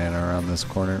 Put a banana around this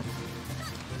corner.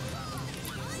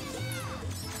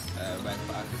 Red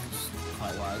back. It's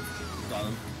quite wide. Got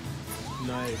him.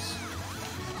 Nice.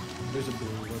 There's a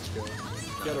blue, let's go.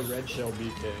 Got a red shell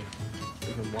BK.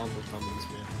 We can womble comments,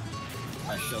 man.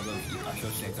 I should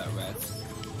have saved that red.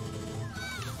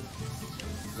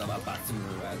 Got that back to me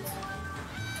with red.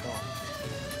 Oh.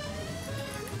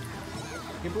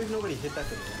 I can't believe nobody hit that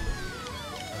banana.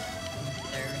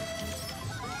 There.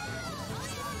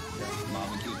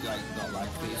 Marvin, do you like not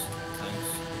like please? Thanks.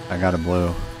 I got a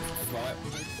blue. Throw it.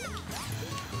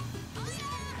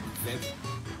 Vib.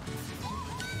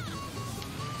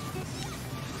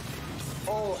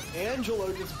 Oh,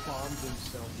 Angelo just bombed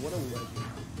himself. What a legend.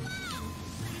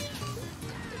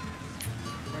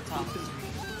 We're top.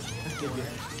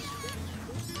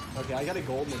 Okay, I got a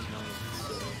golden knight,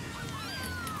 so...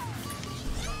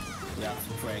 Yeah,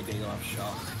 pray they don't have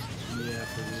shock. Yeah,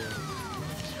 for real.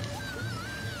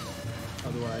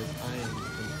 Otherwise, I am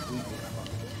completely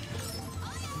fucked.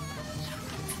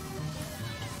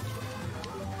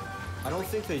 I don't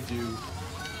think they do,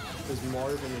 because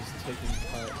Marvin is taking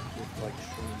cut with, like,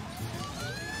 shrooms.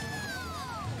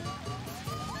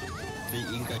 The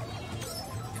Inca.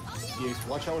 Yes,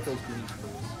 watch out with those green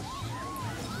spurs.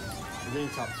 We're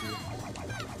getting top 2.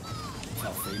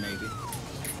 Top 3 maybe.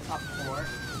 Top 4.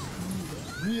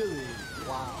 Really?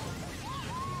 Wow.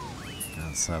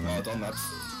 Got 7. Well done, that's...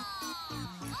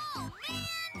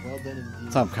 Well done indeed.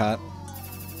 What's up, Kat?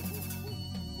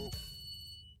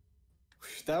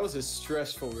 That was a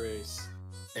stressful race.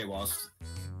 It was.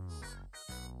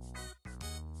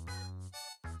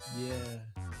 Yeah.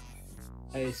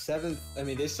 Hey, 7th. I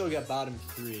mean, they still got bottom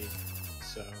 3,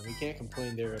 so we can't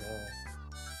complain there at all.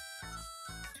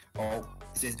 Oh,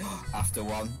 it says after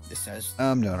 1. It says.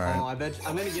 I'm doing Oh, alright. I bet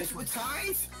I'm gonna get. We're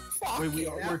tied. Wait,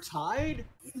 we're tied?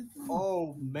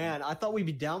 Oh man, I thought we'd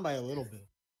be down by a little bit.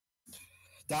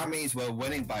 That means we're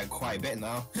winning by quite a bit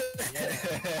now.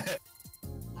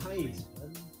 Nice.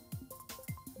 Man.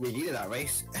 We needed that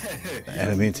race. The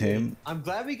enemy team. I'm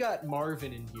glad we got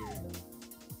Marvin in here.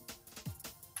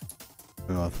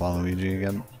 We want Waluigi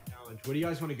again. Challenge. What do you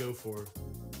guys want to go for?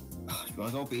 You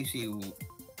wanna go BC?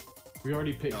 We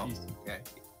already picked No. these. Yeah.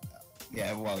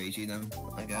 Yeah, Waluigi then,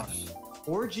 I guess.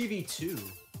 Or GV2.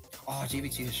 Oh,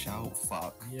 GV2's a shout.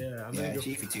 Fuck. Yeah, I'm Yeah, gonna go.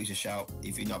 GV2's a shout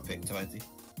if you're not picked already.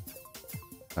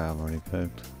 I've already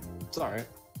picked. It's alright.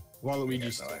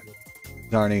 Waluigi's Yeah, alright.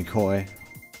 Darny Koi.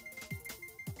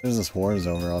 As soon as this war is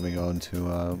over, I'll be going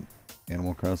to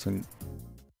Animal Crossing.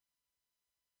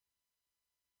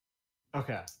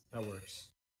 Okay, that works.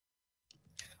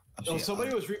 Actually, Oh,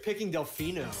 somebody was repicking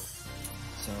Delfino.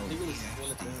 So, I think it was yeah,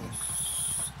 one of I think them. it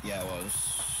was- yeah, it was.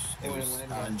 It Oh, was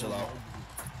landed on Angelo.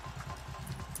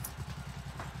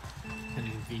 Kind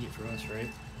of convenient for us,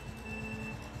 right?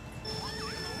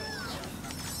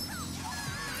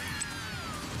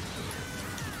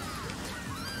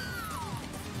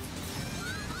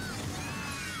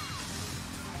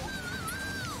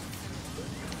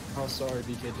 Oh, sorry,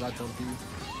 BK, did I bump you?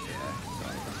 Yeah,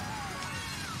 sorry.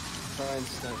 Try and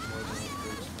snipe Marvin out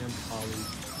first, and Polly.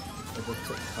 They both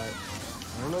took cut.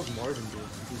 I don't know if Marvin did.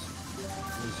 He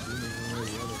was zooming one or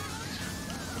the other.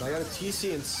 But I got a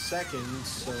TC in second,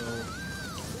 so...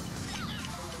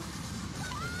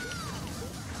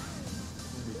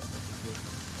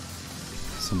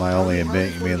 So by only a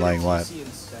bit, you mean like what? TC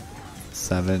in second.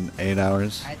 7, 8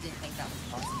 hours? I didn't think that was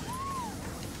possible.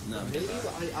 No,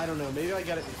 Maybe, I don't know, maybe I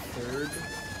got it in third.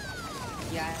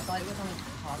 Yeah, I thought it was only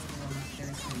possible on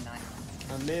Thursday night.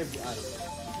 I may have, I don't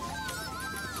know.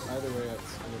 Either way,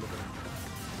 it's a little bit.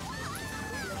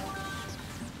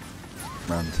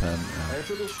 Round 10. I have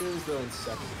triple shrooms though in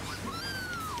second.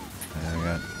 Yeah, I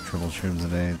got triple shrooms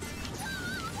at 8.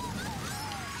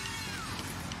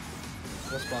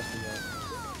 What spots we got?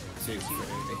 2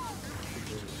 maybe.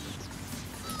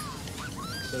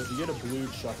 So if you get a blue,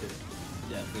 chuck it.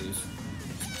 Yeah, please.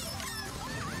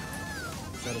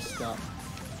 Gotta stop.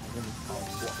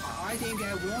 I didn't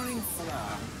get a warning for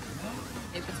that.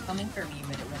 It was coming for me,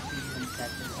 but it went to you instead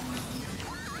for some reason.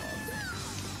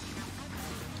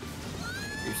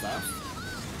 Who's last?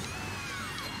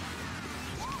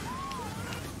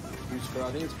 Who's for?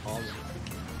 I think it's Polly.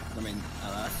 I mean,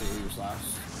 I'll ask you who's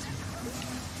last.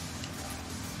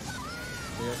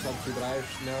 We have top 2, but I have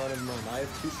no, never mind. I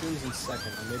have 2 streams in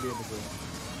second. I may be able to.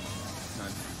 No.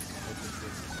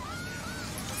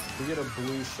 If we get a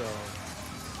blue shell,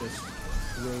 just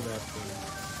throw that thing.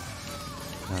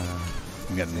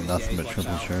 I'm getting nothing but watch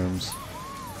triple out. shrooms.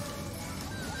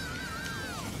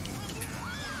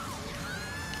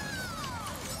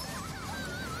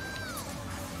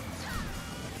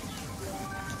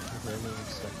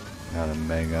 Got a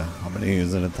mega. I'm gonna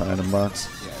use it at the item box.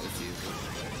 Yeah, it's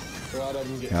you. God, I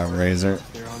didn't get Got razor.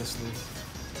 here, honestly.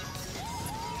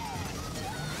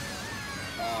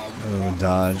 Ooh,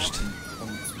 dodged.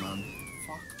 Punts, man.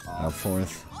 Fuck Got off.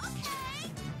 fourth.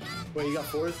 Wait, you got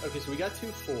 4th? Okay, so we got 2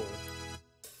 4.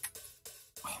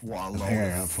 What a I load think I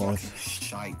of got fourth. fucking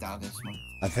shite that is, man.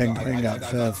 I think Green got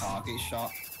I fifth. target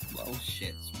shot. Little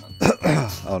shits, man.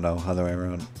 Oh no, other way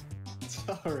around.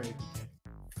 Sorry.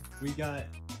 We got.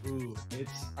 Ooh,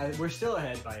 we're still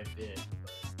ahead by a bit.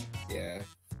 Yeah.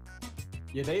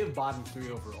 Yeah, they have bottom 3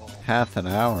 overall. Half an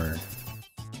hour.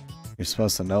 You're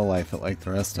supposed to know life it like the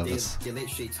rest of us. They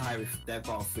literally tie with. They've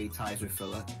got 3 ties with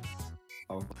filler.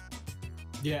 Oh.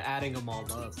 Yeah, adding them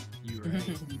all up. You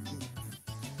right.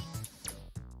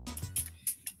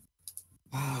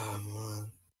 Oh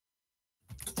man.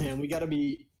 Damn, we gotta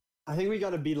be. I think we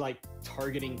gotta be like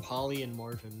targeting Polly and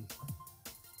Marvin.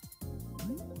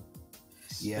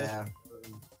 Yeah.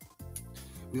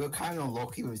 We were kind of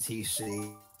lucky with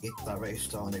TC. That race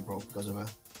started broke because of it.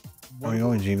 Are we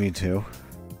going GV2?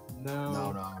 No.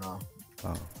 No.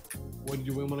 Oh. What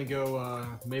do we want to go?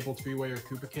 Maple Three-Way or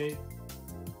Koopa Cave?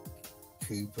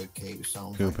 Cooper Cave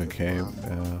sounds Koopa like a Cave.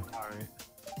 plan. All right.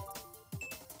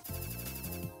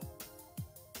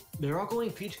 They're all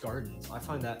going Peach Gardens. I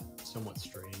find that somewhat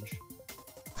strange.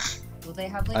 Well, they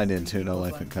have like. I did 3 too, no people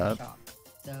life going at to the Cut. shop,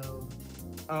 So.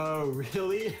 Oh,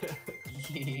 really?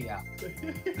 Yeah.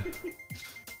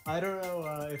 I don't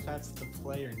know if that's the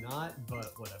play or not,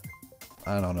 but whatever.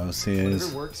 I don't know. See, it is.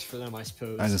 Whatever works for them, I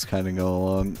suppose. I just kind of go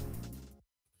along.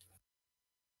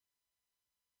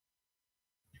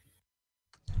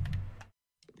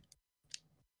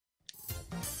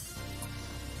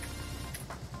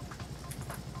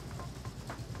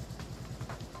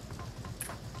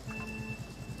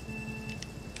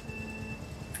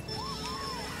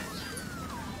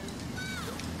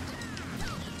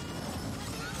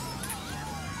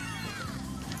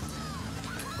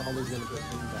 Polly's gonna put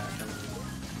him back.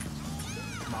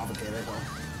 Marvin hit it,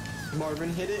 though. Marvin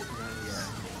hit it. Yeah.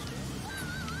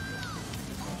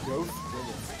 Ghost did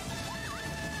it.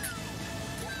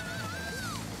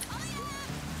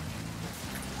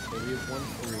 Okay, we have 1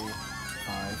 3.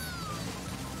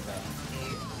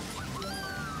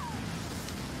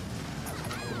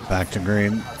 5. Back to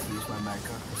green. I had to use my mega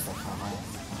because I can't hide.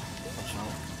 Watch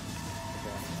out.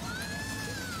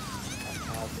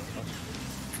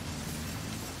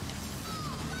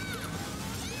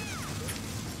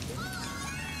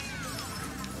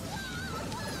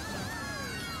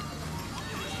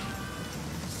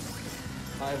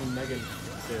 I have a Megan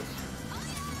 5th.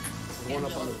 The one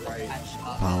up on the right.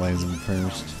 Polly's in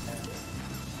first.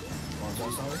 What's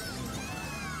that, sorry?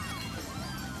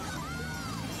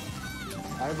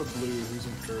 I have a blue. Who's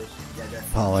in first? Yeah,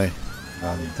 definitely. Polly.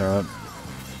 Throw it.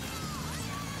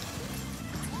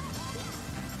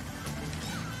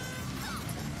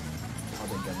 I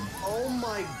didn't get him. Oh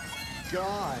my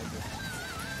god!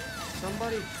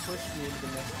 Somebody pushed me into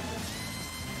the next one.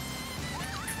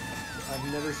 I've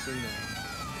never seen that.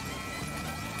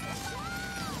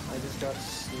 I just got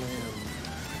slammed.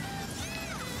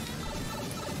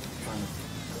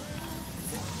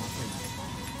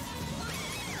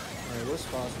 Alright, what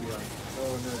spots we got?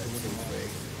 Oh no, the middle way.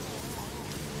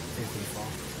 54.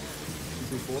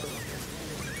 54?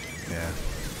 Yeah.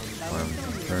 That One was the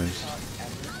weirdest first. shot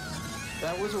ever.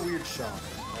 That was a weird shot.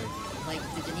 Like,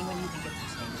 did anyone even get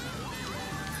the same?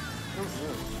 I don't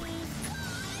know.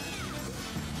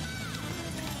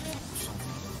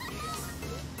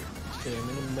 Okay, I'm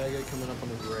in a mega coming up on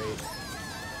the right.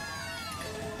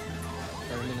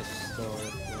 Or I'm in a star.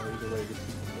 Or either way, good.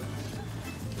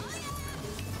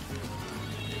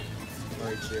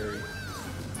 Alright, Jerry.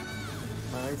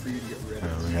 Time for you to get rid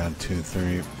of. We got 2, 3.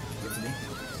 Give to me.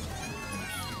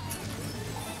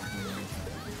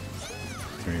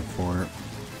 3, 4.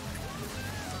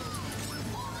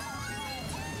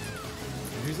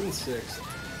 Who's in 6th?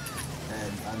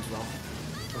 And Angelo.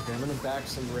 Okay, I'm gonna back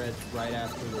some red right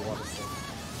after the waterfall.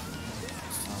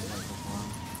 Sounds like a plan.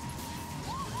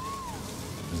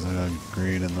 There's a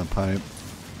green in the pipe.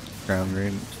 Ground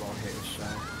green. 12 hit a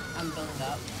shot. I'm building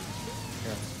up.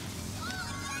 Yeah.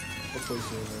 Hopefully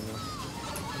soon right now.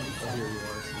 Oh, here you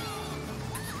are.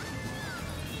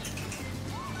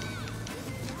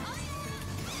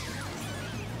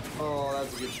 Oh,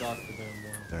 that's a good shot for them.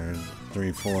 Wow.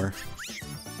 They're 3-4.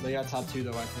 They got top 2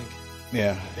 though, I think.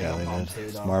 Yeah, They yeah, got they bottom did. two,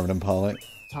 It's though. Marvin and Pollock.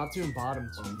 Top 2 and bottom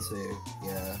 2. 1, 2,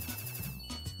 yeah.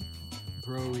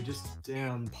 Bro, we just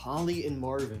damn Polly and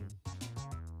Marvin.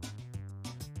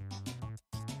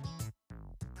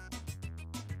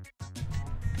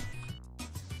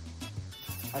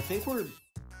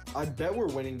 I bet we're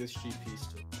winning this GP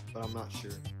still, but I'm not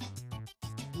sure.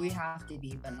 We have to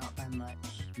be, but not by much.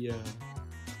 Yeah.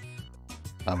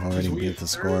 I'm already we beat the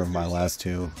score of my last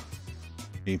 2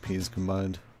 GPs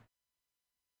combined.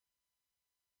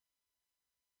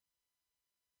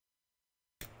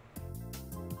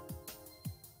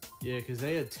 Yeah, because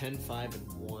they had 10, 5,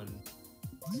 and 1.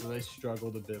 So they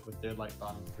struggled a bit with their like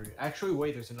bottom 3. Actually,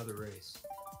 wait, there's another race.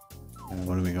 And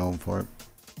what are we going for?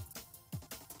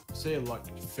 Say a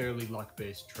fairly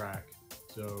luck-based track.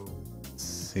 So,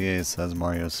 CA says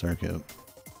Mario Circuit.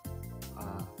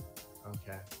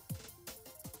 okay.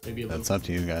 Maybe a That's little up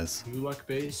to you guys. too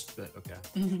luck-based, but okay.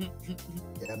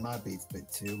 Yeah, it might be a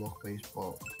bit too luck-based,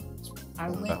 but...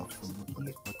 I well went. enough.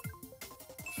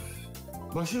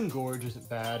 Mushroom Gorge isn't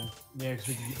bad. Yeah, because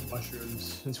we can get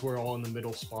mushrooms since we're all in the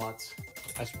middle spots.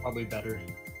 That's probably better.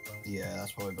 Yeah,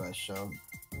 that's probably the best show.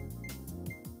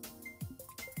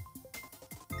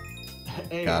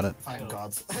 Anyway, Got it. Thank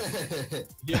God.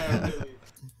 Yeah, really.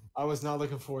 I was not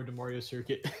looking forward to Mario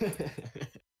Circuit.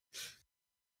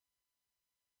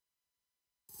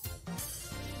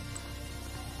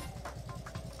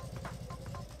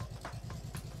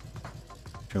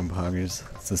 Mushroom Poggers.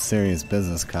 It's a serious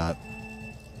business, Cot.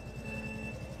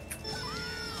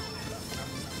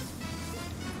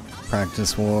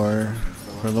 Practice war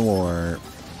for the war.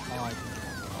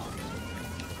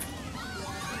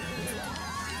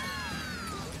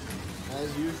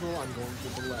 As usual, I'm going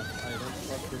to the left. I don't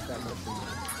fuck with that mushroom.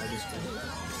 I just go.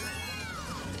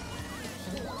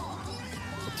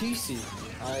 A TC.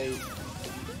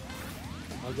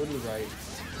 I'll go to the right.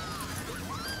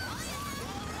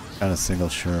 Got a single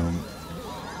shroom.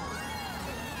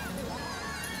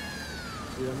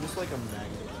 Dude, I'm just like a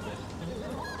magnet.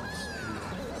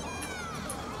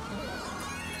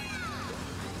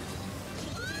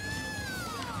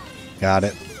 Got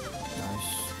it. Nice.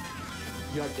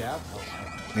 You got gap?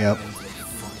 Yep.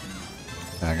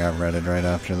 I got redded right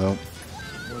after though.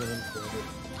 One of them killed it.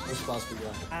 What spots we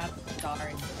got?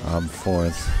 Sorry. I'm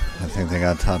 4th. I think they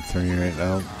got top 3 right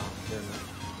now. Fair enough.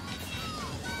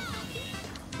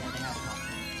 Yeah, they have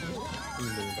top. You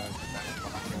can bring it back.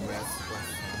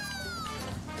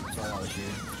 So that was you.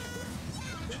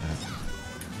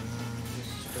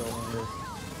 Just go under.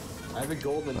 I have a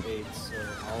golden 8, so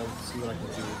I'll see what I can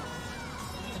do.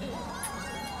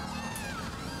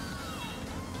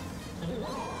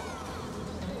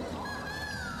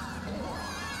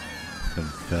 Good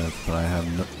 5th, but I have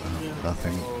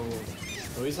nothing.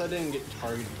 Oh, at least I didn't get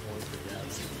targeted points for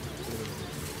gaps.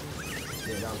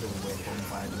 Yeah, that was a weird one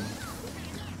fighting.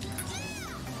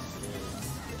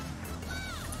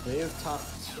 They have top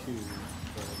 2,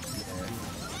 but yeah,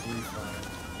 3,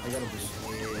 5. I gotta be.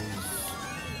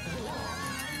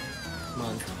 Come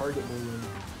on, target balloon.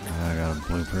 I got a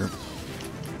blooper.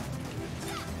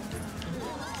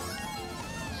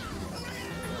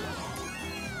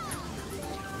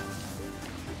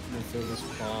 I'm gonna throw this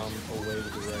bomb away to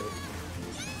the right.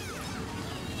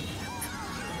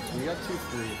 So we got 2, 3.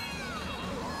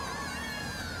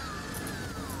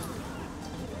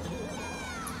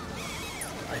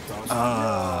 I don't.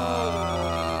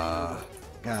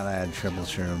 God, I had triple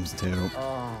shrooms too.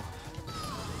 Oh.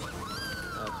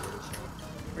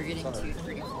 We're getting 2,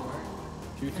 3, 4.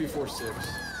 2, 3, 4, 6.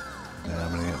 Yeah,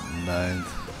 I'm gonna get 9th.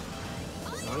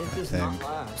 Ninth is think. not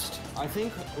last. I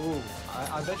think. Ooh,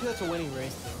 I bet you that's a winning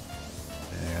race though.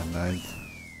 Yeah, 9th.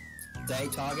 They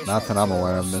target. Not that I'm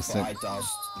aware of, but Mystic. I dodged.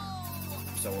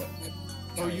 So.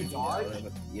 Oh, you dodged?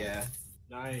 Yeah.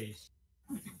 Nice.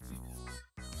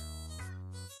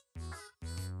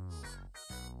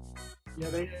 Yeah,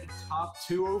 they had top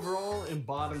 2 overall and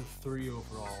bottom 3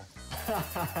 overall.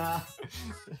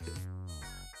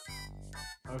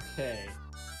 Okay.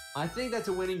 I think that's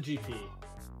a winning GP.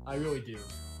 I really do.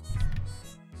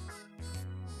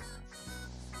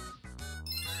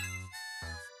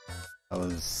 That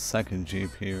was 2nd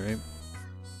GP, right?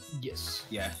 Yes.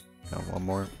 Yeah. Got one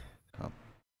more.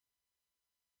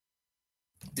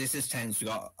 this is tense. We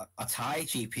got a tie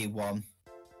GP1.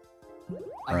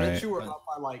 I bet Right. you we're up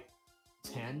by like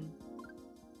 10.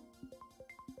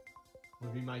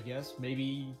 Would be my guess.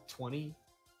 Maybe 20.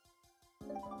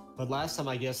 But last time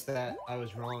I guessed that I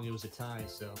was wrong. It was a tie,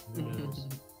 so who knows?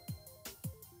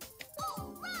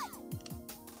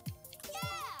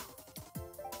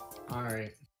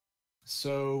 Alright.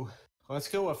 So let's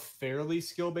go a fairly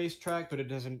skill-based track, but it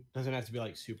doesn't have to be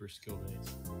like super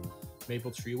skill-based.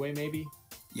 Maple Treeway, maybe?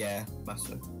 Yeah, that's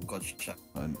a good shot.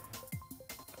 Fun.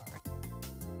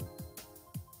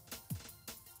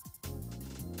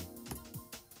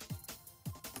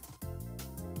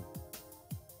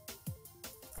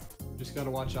 Just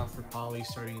gotta watch out for Polly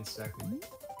starting in second.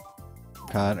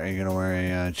 Kart, are you gonna wear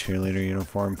a cheerleader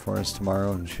uniform for us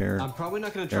tomorrow and cheer? I'm probably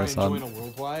not gonna try Cheer and us on. join a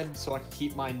worldwide, so I can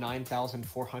keep my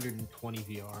 9,420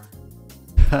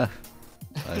 VR.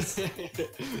 Nice.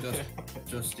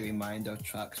 Just a reminder,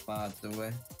 tracks by the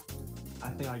way. I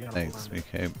think I got Thanks,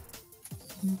 BK.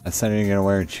 I said you're gonna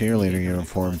wear a cheerleader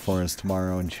uniform for us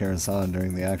tomorrow and cheer us on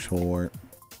during the actual war.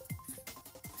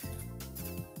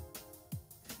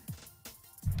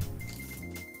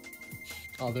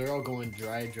 Oh, they're all going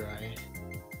dry.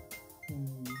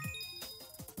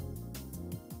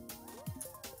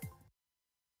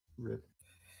 Rip.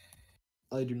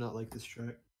 I do not like this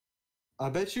track. I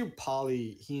bet you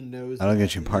Polly, he knows. That'll that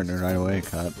get you he partnered needs right to- away,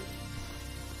 Kart.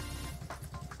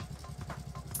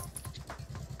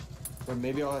 But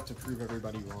maybe I'll have to prove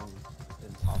everybody wrong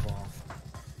and top off.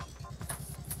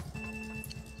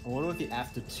 I wonder what the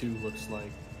after 2 looks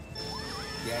like.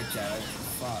 Yeah, Jared.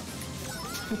 Fuck.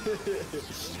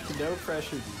 No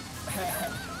pressure, dude.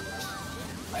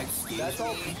 Excuse That's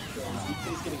all. me.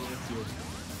 He's getting into it.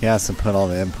 He has to put all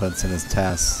the inputs in his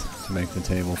tasks to make the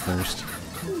table first.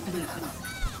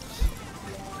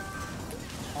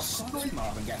 I'll stop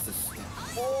Marvin get this.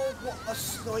 Oh, what a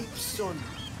snipe, son!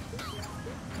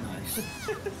 Nice.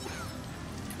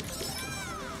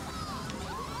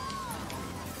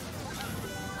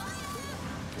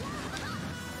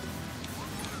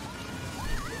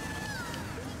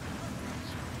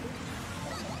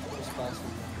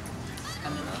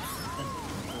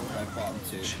 Right bottom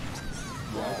two.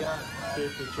 I got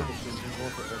 50 triple shins and go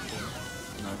for extra.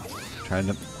 No. Tried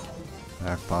to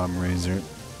back bomb Razor.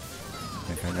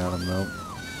 Think I got him though.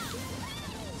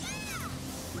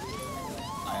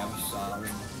 I am sorry.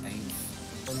 Thanks.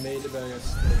 I made it, but I got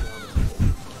stuck on it.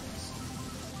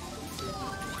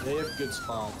 They have good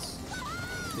spots.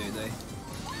 Do they? I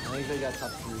think they got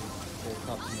top 3 or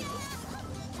top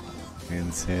 2.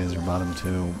 And says are bottom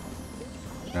 2.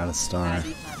 Got a star.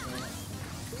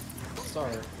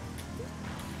 Sorry.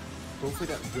 Hopefully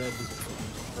that red This is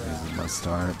doesn't my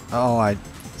start. Oh, I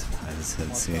just hit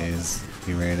CAs.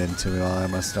 He ran into me while I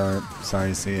had my start.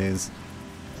 Sorry, CAs.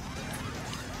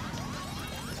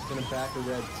 gonna back a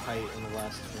red tight in the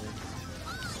last turn.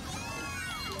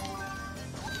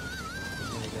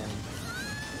 And again,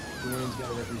 green's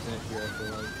gotta represent here, I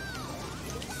feel like.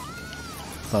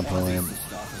 What's up, William? There's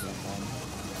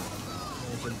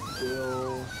a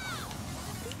Bill.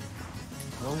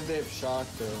 I don't think they have shock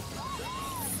though.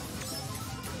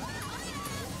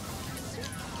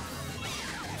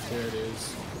 There it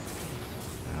is.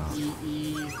 Oh.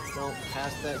 EE, don't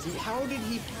pass that. How did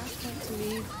he pass that to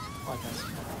me? Oh, I passed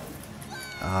it.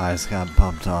 Ah, I just got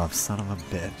bumped off. Son of a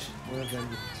bitch. One of them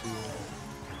did too.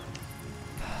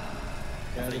 I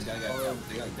Yeah, think this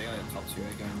they got top 2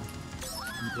 again.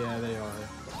 yeah, they are.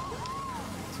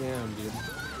 Damn, dude.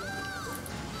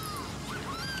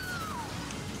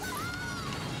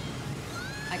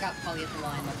 I got Polly at the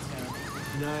line, let's go.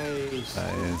 Nice.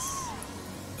 Nice.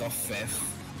 Got 5th.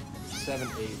 7,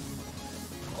 8.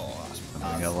 Oh, that's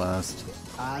I got last.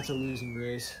 Ah, it's a losing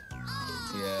race.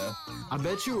 yeah. I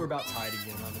bet you we're about tied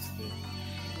again, honestly.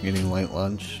 Getting late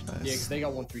lunch. Yeah, Nice. because they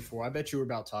got 1, 3, 4. I bet you we're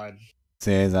about tied.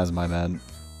 CAs, that's my bad.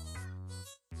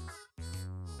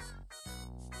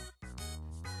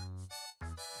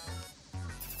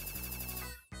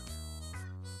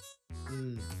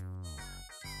 Hmm.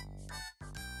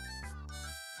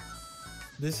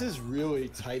 This is really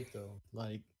tight though.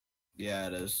 Like, Yeah,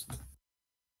 it is.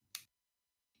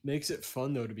 makes it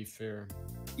fun though, to be fair.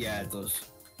 Yeah, it does.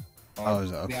 Oh,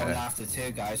 We have an okay. after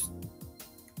 2, guys.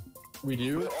 We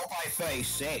do? We're all by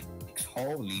 36.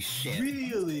 Holy shit.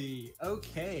 Really?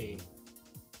 Okay.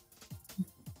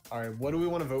 Alright, what do we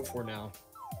want to vote for now?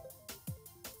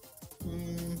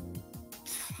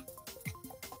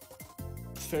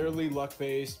 Fairly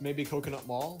luck-based, maybe Coconut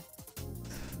Mall?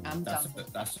 I'm done.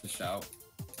 That's the shout.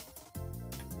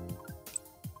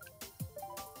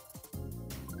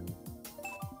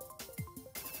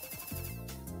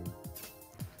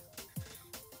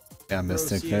 Yeah,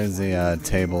 Mystic, see if- there's the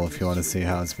table if you want to see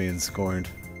how it's being scored.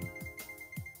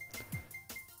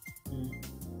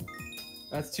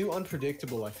 That's too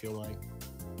unpredictable, I feel like.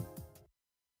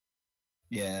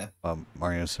 Yeah.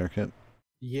 Mario Circuit.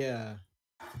 Yeah.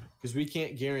 Because we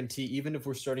can't guarantee, even if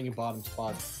we're starting in bottom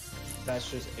spot,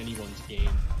 that's just anyone's game.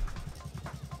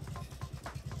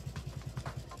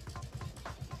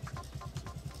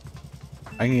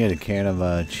 I can get a can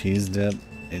of cheese dip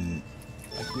and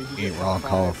Like, we can eat get raw top five,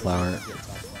 cauliflower. we can get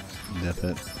top five. Dip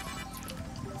it.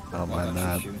 I don't mind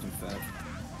that.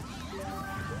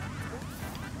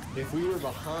 If we were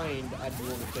behind, I'd be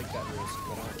willing to take that risk,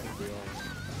 but I don't think we are.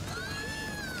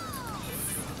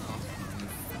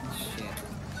 Shit.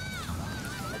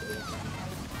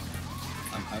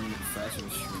 I'm the first of the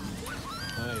stream.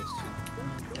 Nice.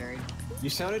 Very. You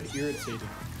sounded irritated.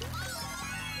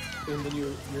 And then you're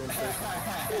in first.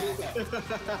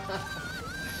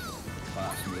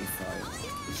 That's me, five.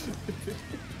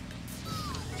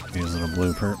 Using a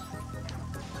blooper.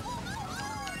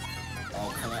 Oh,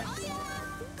 correct.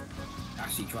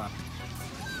 Actually, drop.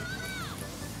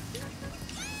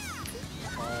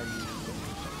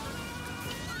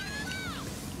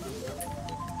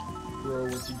 Bro,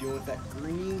 what's he doing with that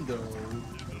green though?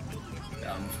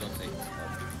 Yeah, I'm just gonna take this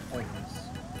Oh, nice.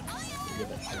 Look at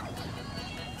that shot.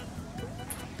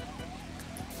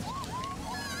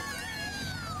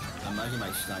 I imagine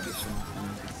my snag is something.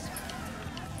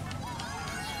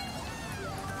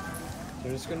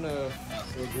 They're just gonna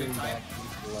throw green back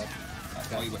to the left.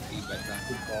 Oh, you went better.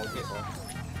 Good ball, good ball.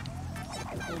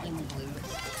 Holding the blue.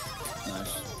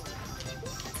 Nice.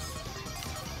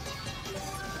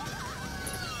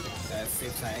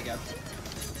 Fifth side again.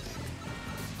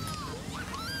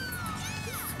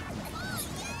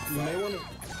 You may want to...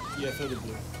 Yeah, throw the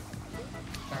blue.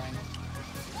 Throwing.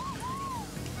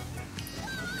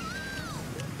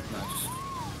 Nice.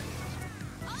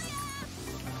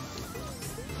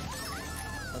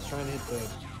 I was trying to hit the,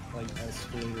 like,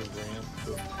 escalator ramp,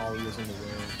 but Holly was in the way.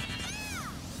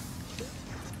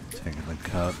 Taking the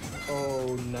cup.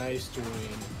 Oh, nice,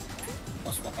 Dwayne.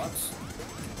 What's spots?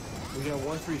 We got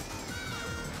 1, 3, 4.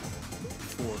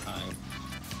 Time.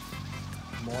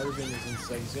 Marvin is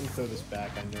inside. He's gonna throw this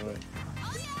back, I know it.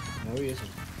 No, he isn't.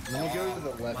 I'm gonna go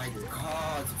to the left My here.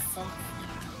 god, fuck.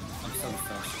 I'm so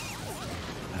fresh.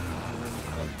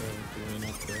 Okay, Dwayne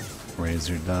up there.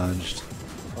 Razor dodged.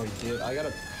 Oh, he did. I got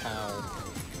a pow.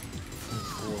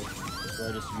 Do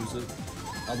I just use it?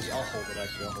 I'll hold it,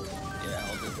 actually. I'll hold it. Yeah,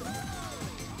 I'll do it.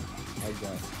 I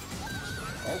got it.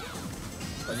 Oh.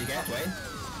 What did you get, Wayne?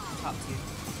 Top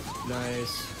 2.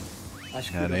 Nice. I Got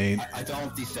screwed up. 8. I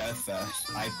don't deserve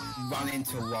first. I ran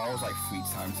into walls like 3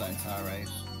 times that entire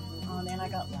race. Oh man, I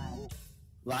got lag.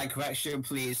 Lag correction,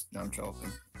 please. No, I'm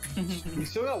joking. We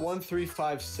still got 1, 3,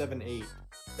 5, 7, 8.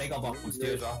 They got buttons too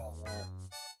as well.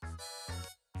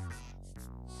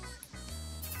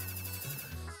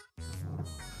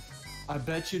 I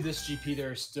bet you this GP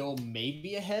they're still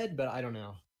maybe ahead, but I don't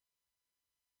know.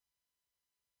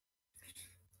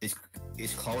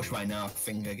 It's close right now, I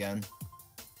think again.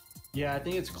 Yeah, I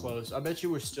think it's close. I bet you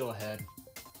we're still ahead.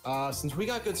 Since we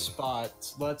got good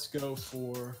spots, let's go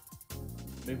for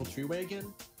Maple Treeway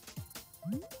again.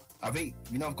 I think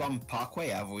we not gone Parkway,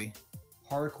 have we?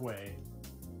 Parkway.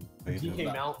 Wait, DK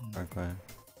Mountain. Parkway.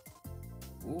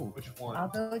 Ooh. Which one? I'll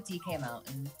go with DK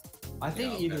Mountain. I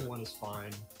think Yeah, either okay. one is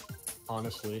fine.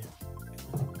 Honestly,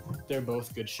 they're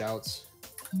both good shouts.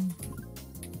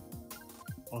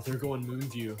 Oh, they're going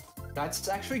Moonview. That's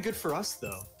actually good for us,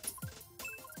 though.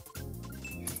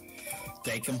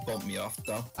 They can bump me off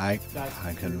though. I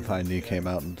That's couldn't find DK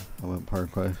Mountain. I went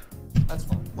Parkway. That's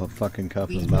fine, What fucking cup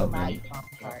We is will Mountain? lag on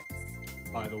parts.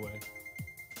 by the way.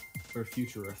 For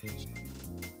future reference.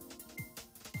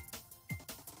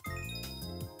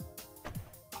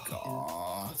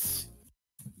 God.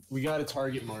 We gotta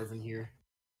target Marvin here.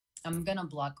 I'm gonna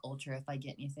block Ultra if I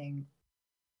get anything.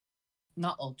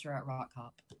 Not Ultra at Rock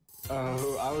Hop.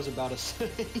 Oh, I was about to say.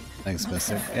 Thanks,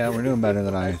 Mystic. Yeah, we're doing better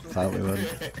than I thought we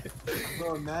would.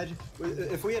 Bro, imagine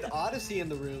if we had Odyssey in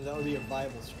the room, that would be a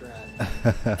viable strat.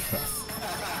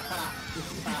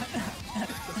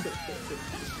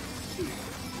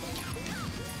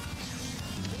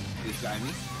 Who's behind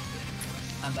me?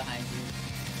 I'm behind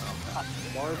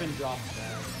you. Marvin dropped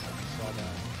that. I saw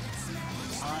that.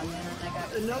 Oh man, I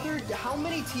got Another. How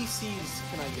many TCs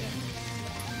can I get?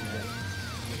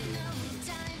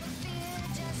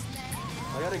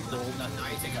 I got a gold. No,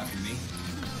 you take that from me.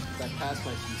 That passed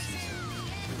my TCs.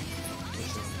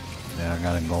 Yeah, I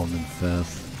got a golden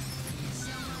 5th.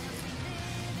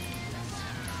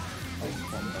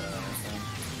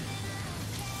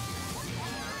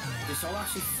 Just this all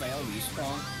actually fail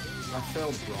respawn? I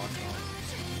failed rock on.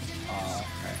 Oh,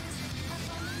 okay.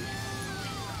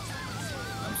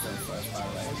 I'm still first, by the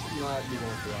way. You don't have to be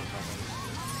going for rock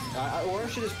on. Or I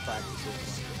should just practice it.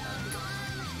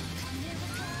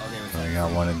 Okay, I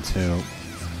got 1 and 2.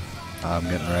 I'm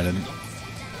getting ready. I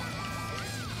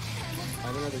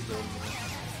have another game now.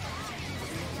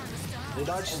 They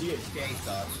dodge C8. Yeah, he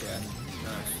starts, yeah.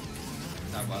 Nice.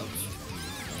 That works.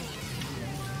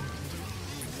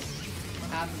 What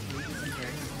happens when you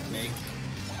compare? Me,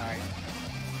 Alright.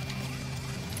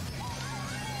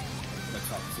 the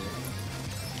top 2.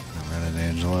 I'm running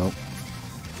Angelo.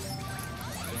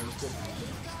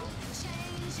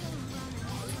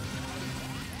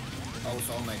 Oh,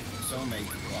 soulmate.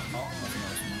 What? Oh, that's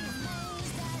nice.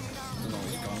 Don't know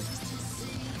where he's gone.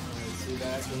 See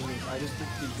that game? I just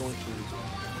have to keep going through these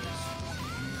ones.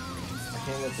 I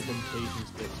can't let the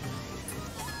temptations get to me.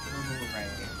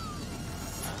 Right.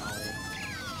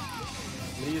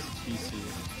 What is TC?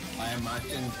 I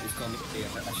imagine it's going to be a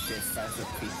shit fest of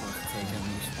people taking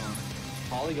respawn.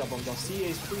 Holly got bumped off.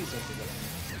 CA's please don't do that.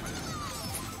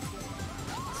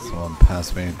 Someone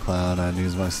passed me in cloud. I'd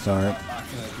use my start. Back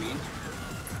in the green.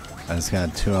 I just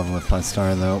got 2 of them with my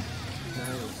star though.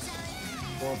 Nice.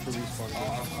 Going for respawn.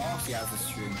 Oh, of course he has a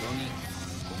stream, don't he?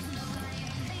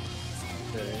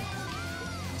 Okay.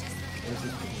 What is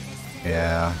it?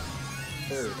 Yeah.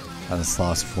 Third. I just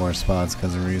lost 4 spots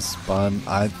because of respawn.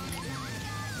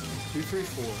 2, 3,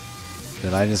 4.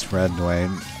 Did I just red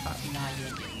Dwayne? Not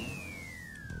yet.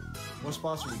 What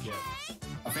spots did we get?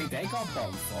 I think they got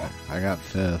bottom 4. I got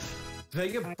 5th. Did they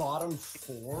get bottom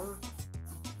 4?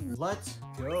 Let's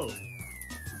go.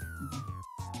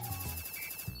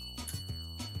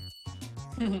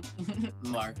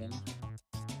 Marvin.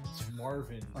 It's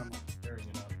Marvin tearing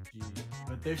it up. Gee.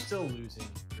 But they're still losing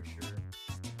for sure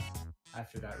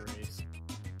after that race.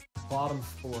 Bottom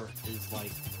 4 is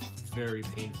like very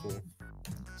painful.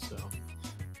 So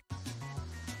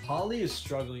Holly is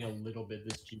struggling a little bit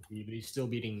this GP, but he's still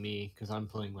beating me because I'm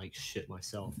playing like shit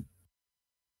myself.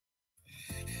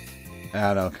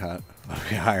 I don't cut.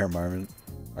 Okay, higher Marvin.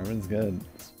 Marvin's good.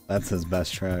 That's his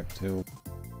best track too.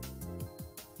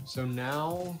 So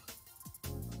now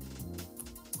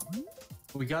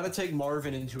we got to take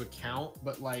Marvin into account,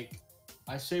 but like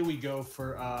I say we go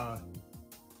for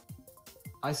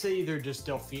I say either just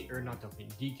Delphine or not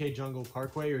Delphine, DK Jungle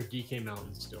Parkway or DK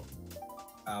Mountain still.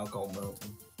 I'll go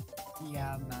Milton.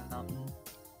 Yeah, Mountain.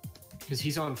 Because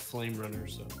he's on Flame Runner,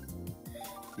 so.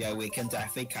 Yeah, we can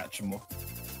definitely catch him up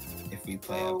if we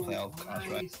play our class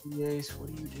right. Yes, what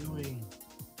are you doing?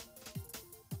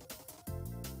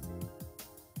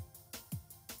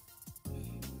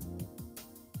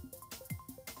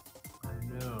 I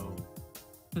know.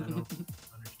 I don't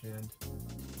understand.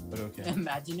 But okay.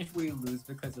 Imagine if we lose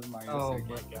because of Mario Oh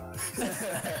Circuit.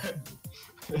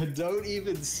 my god. Don't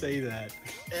even say that.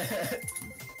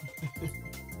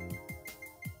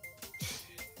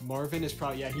 Marvin is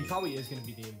probably, yeah, he probably is going to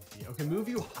be the MVP. Okay, Move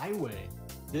You Highway.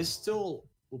 This still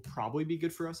will probably be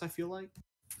good for us, I feel like.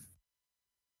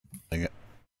 I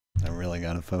really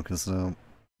gotta focus now.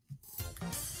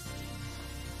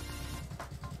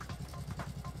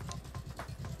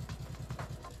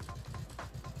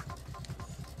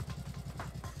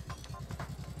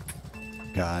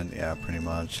 God, yeah, pretty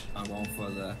much. I'm going for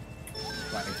the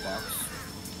black box.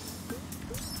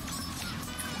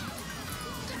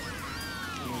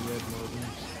 Red Marvin.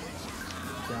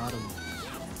 Got him.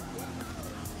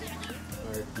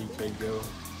 Alright, DK, go.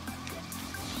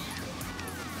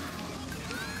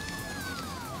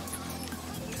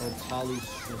 Oh, Polly's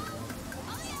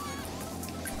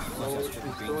oh, it's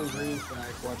going green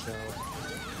back, watch out.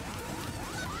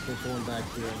 They're going back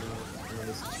here, I know.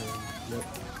 This turn. Yep.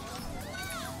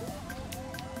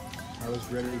 I was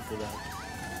ready for that.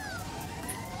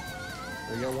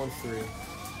 We got 1-3.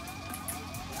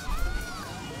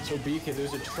 So Beacon,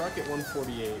 there's a truck at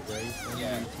 148, right?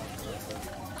 Yeah.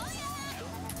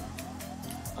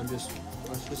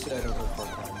 Let's just say I don't have park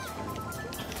problems.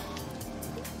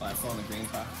 I'm throwing the green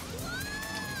back.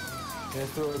 Can I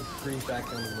throw a green back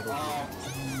down the middle?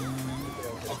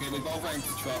 Oh. Okay, we both went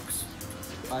into trucks.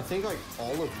 I think like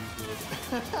all of you did.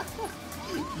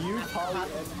 You, Polly,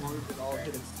 and Marvin all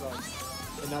hit its truck.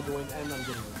 And now Dwayne, and I'm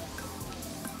getting it.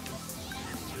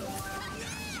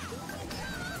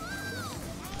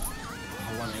 I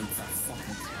want into that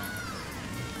fucking truck.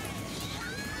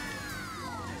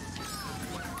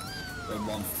 We're 1-3.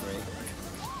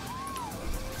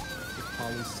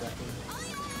 Polly's second.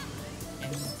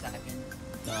 And second.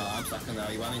 No, I'm second now.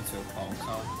 You went into a phone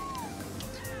car.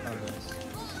 Oh, nice.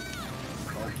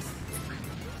 Cool.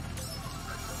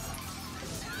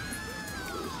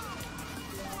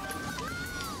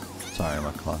 Sorry,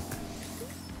 my clock.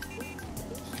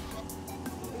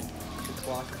 The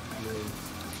clock will,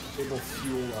 it will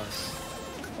fuel us.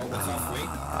 Oh, what's off week?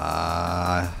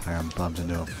 I got bumped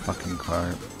into a fucking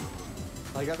cart.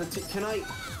 I got the can I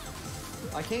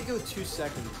can't go 2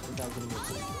 seconds without getting a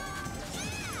point.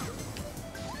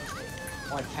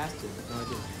 Oh, I passed it. No, I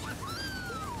didn't.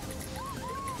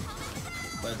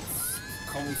 But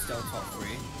Conley's still top 3.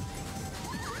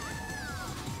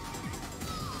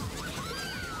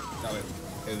 No,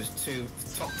 it was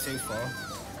top 2 for.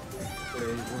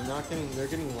 We're not getting, they're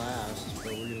getting last, but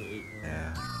we're getting 8 now.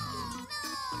 Yeah.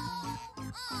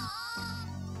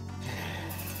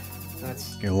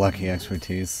 That's Your lucky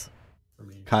expertise. for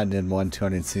me. Cotton did one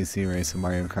 200cc race in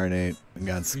Mario Kart 8 and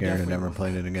got scared and definitely never won.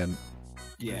 played it again.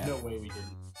 Yeah. No way we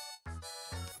didn't.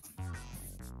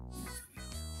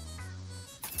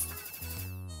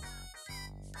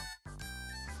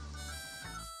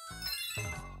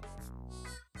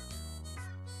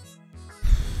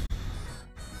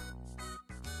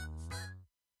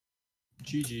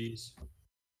 GG's.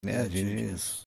 Yeah, GG's.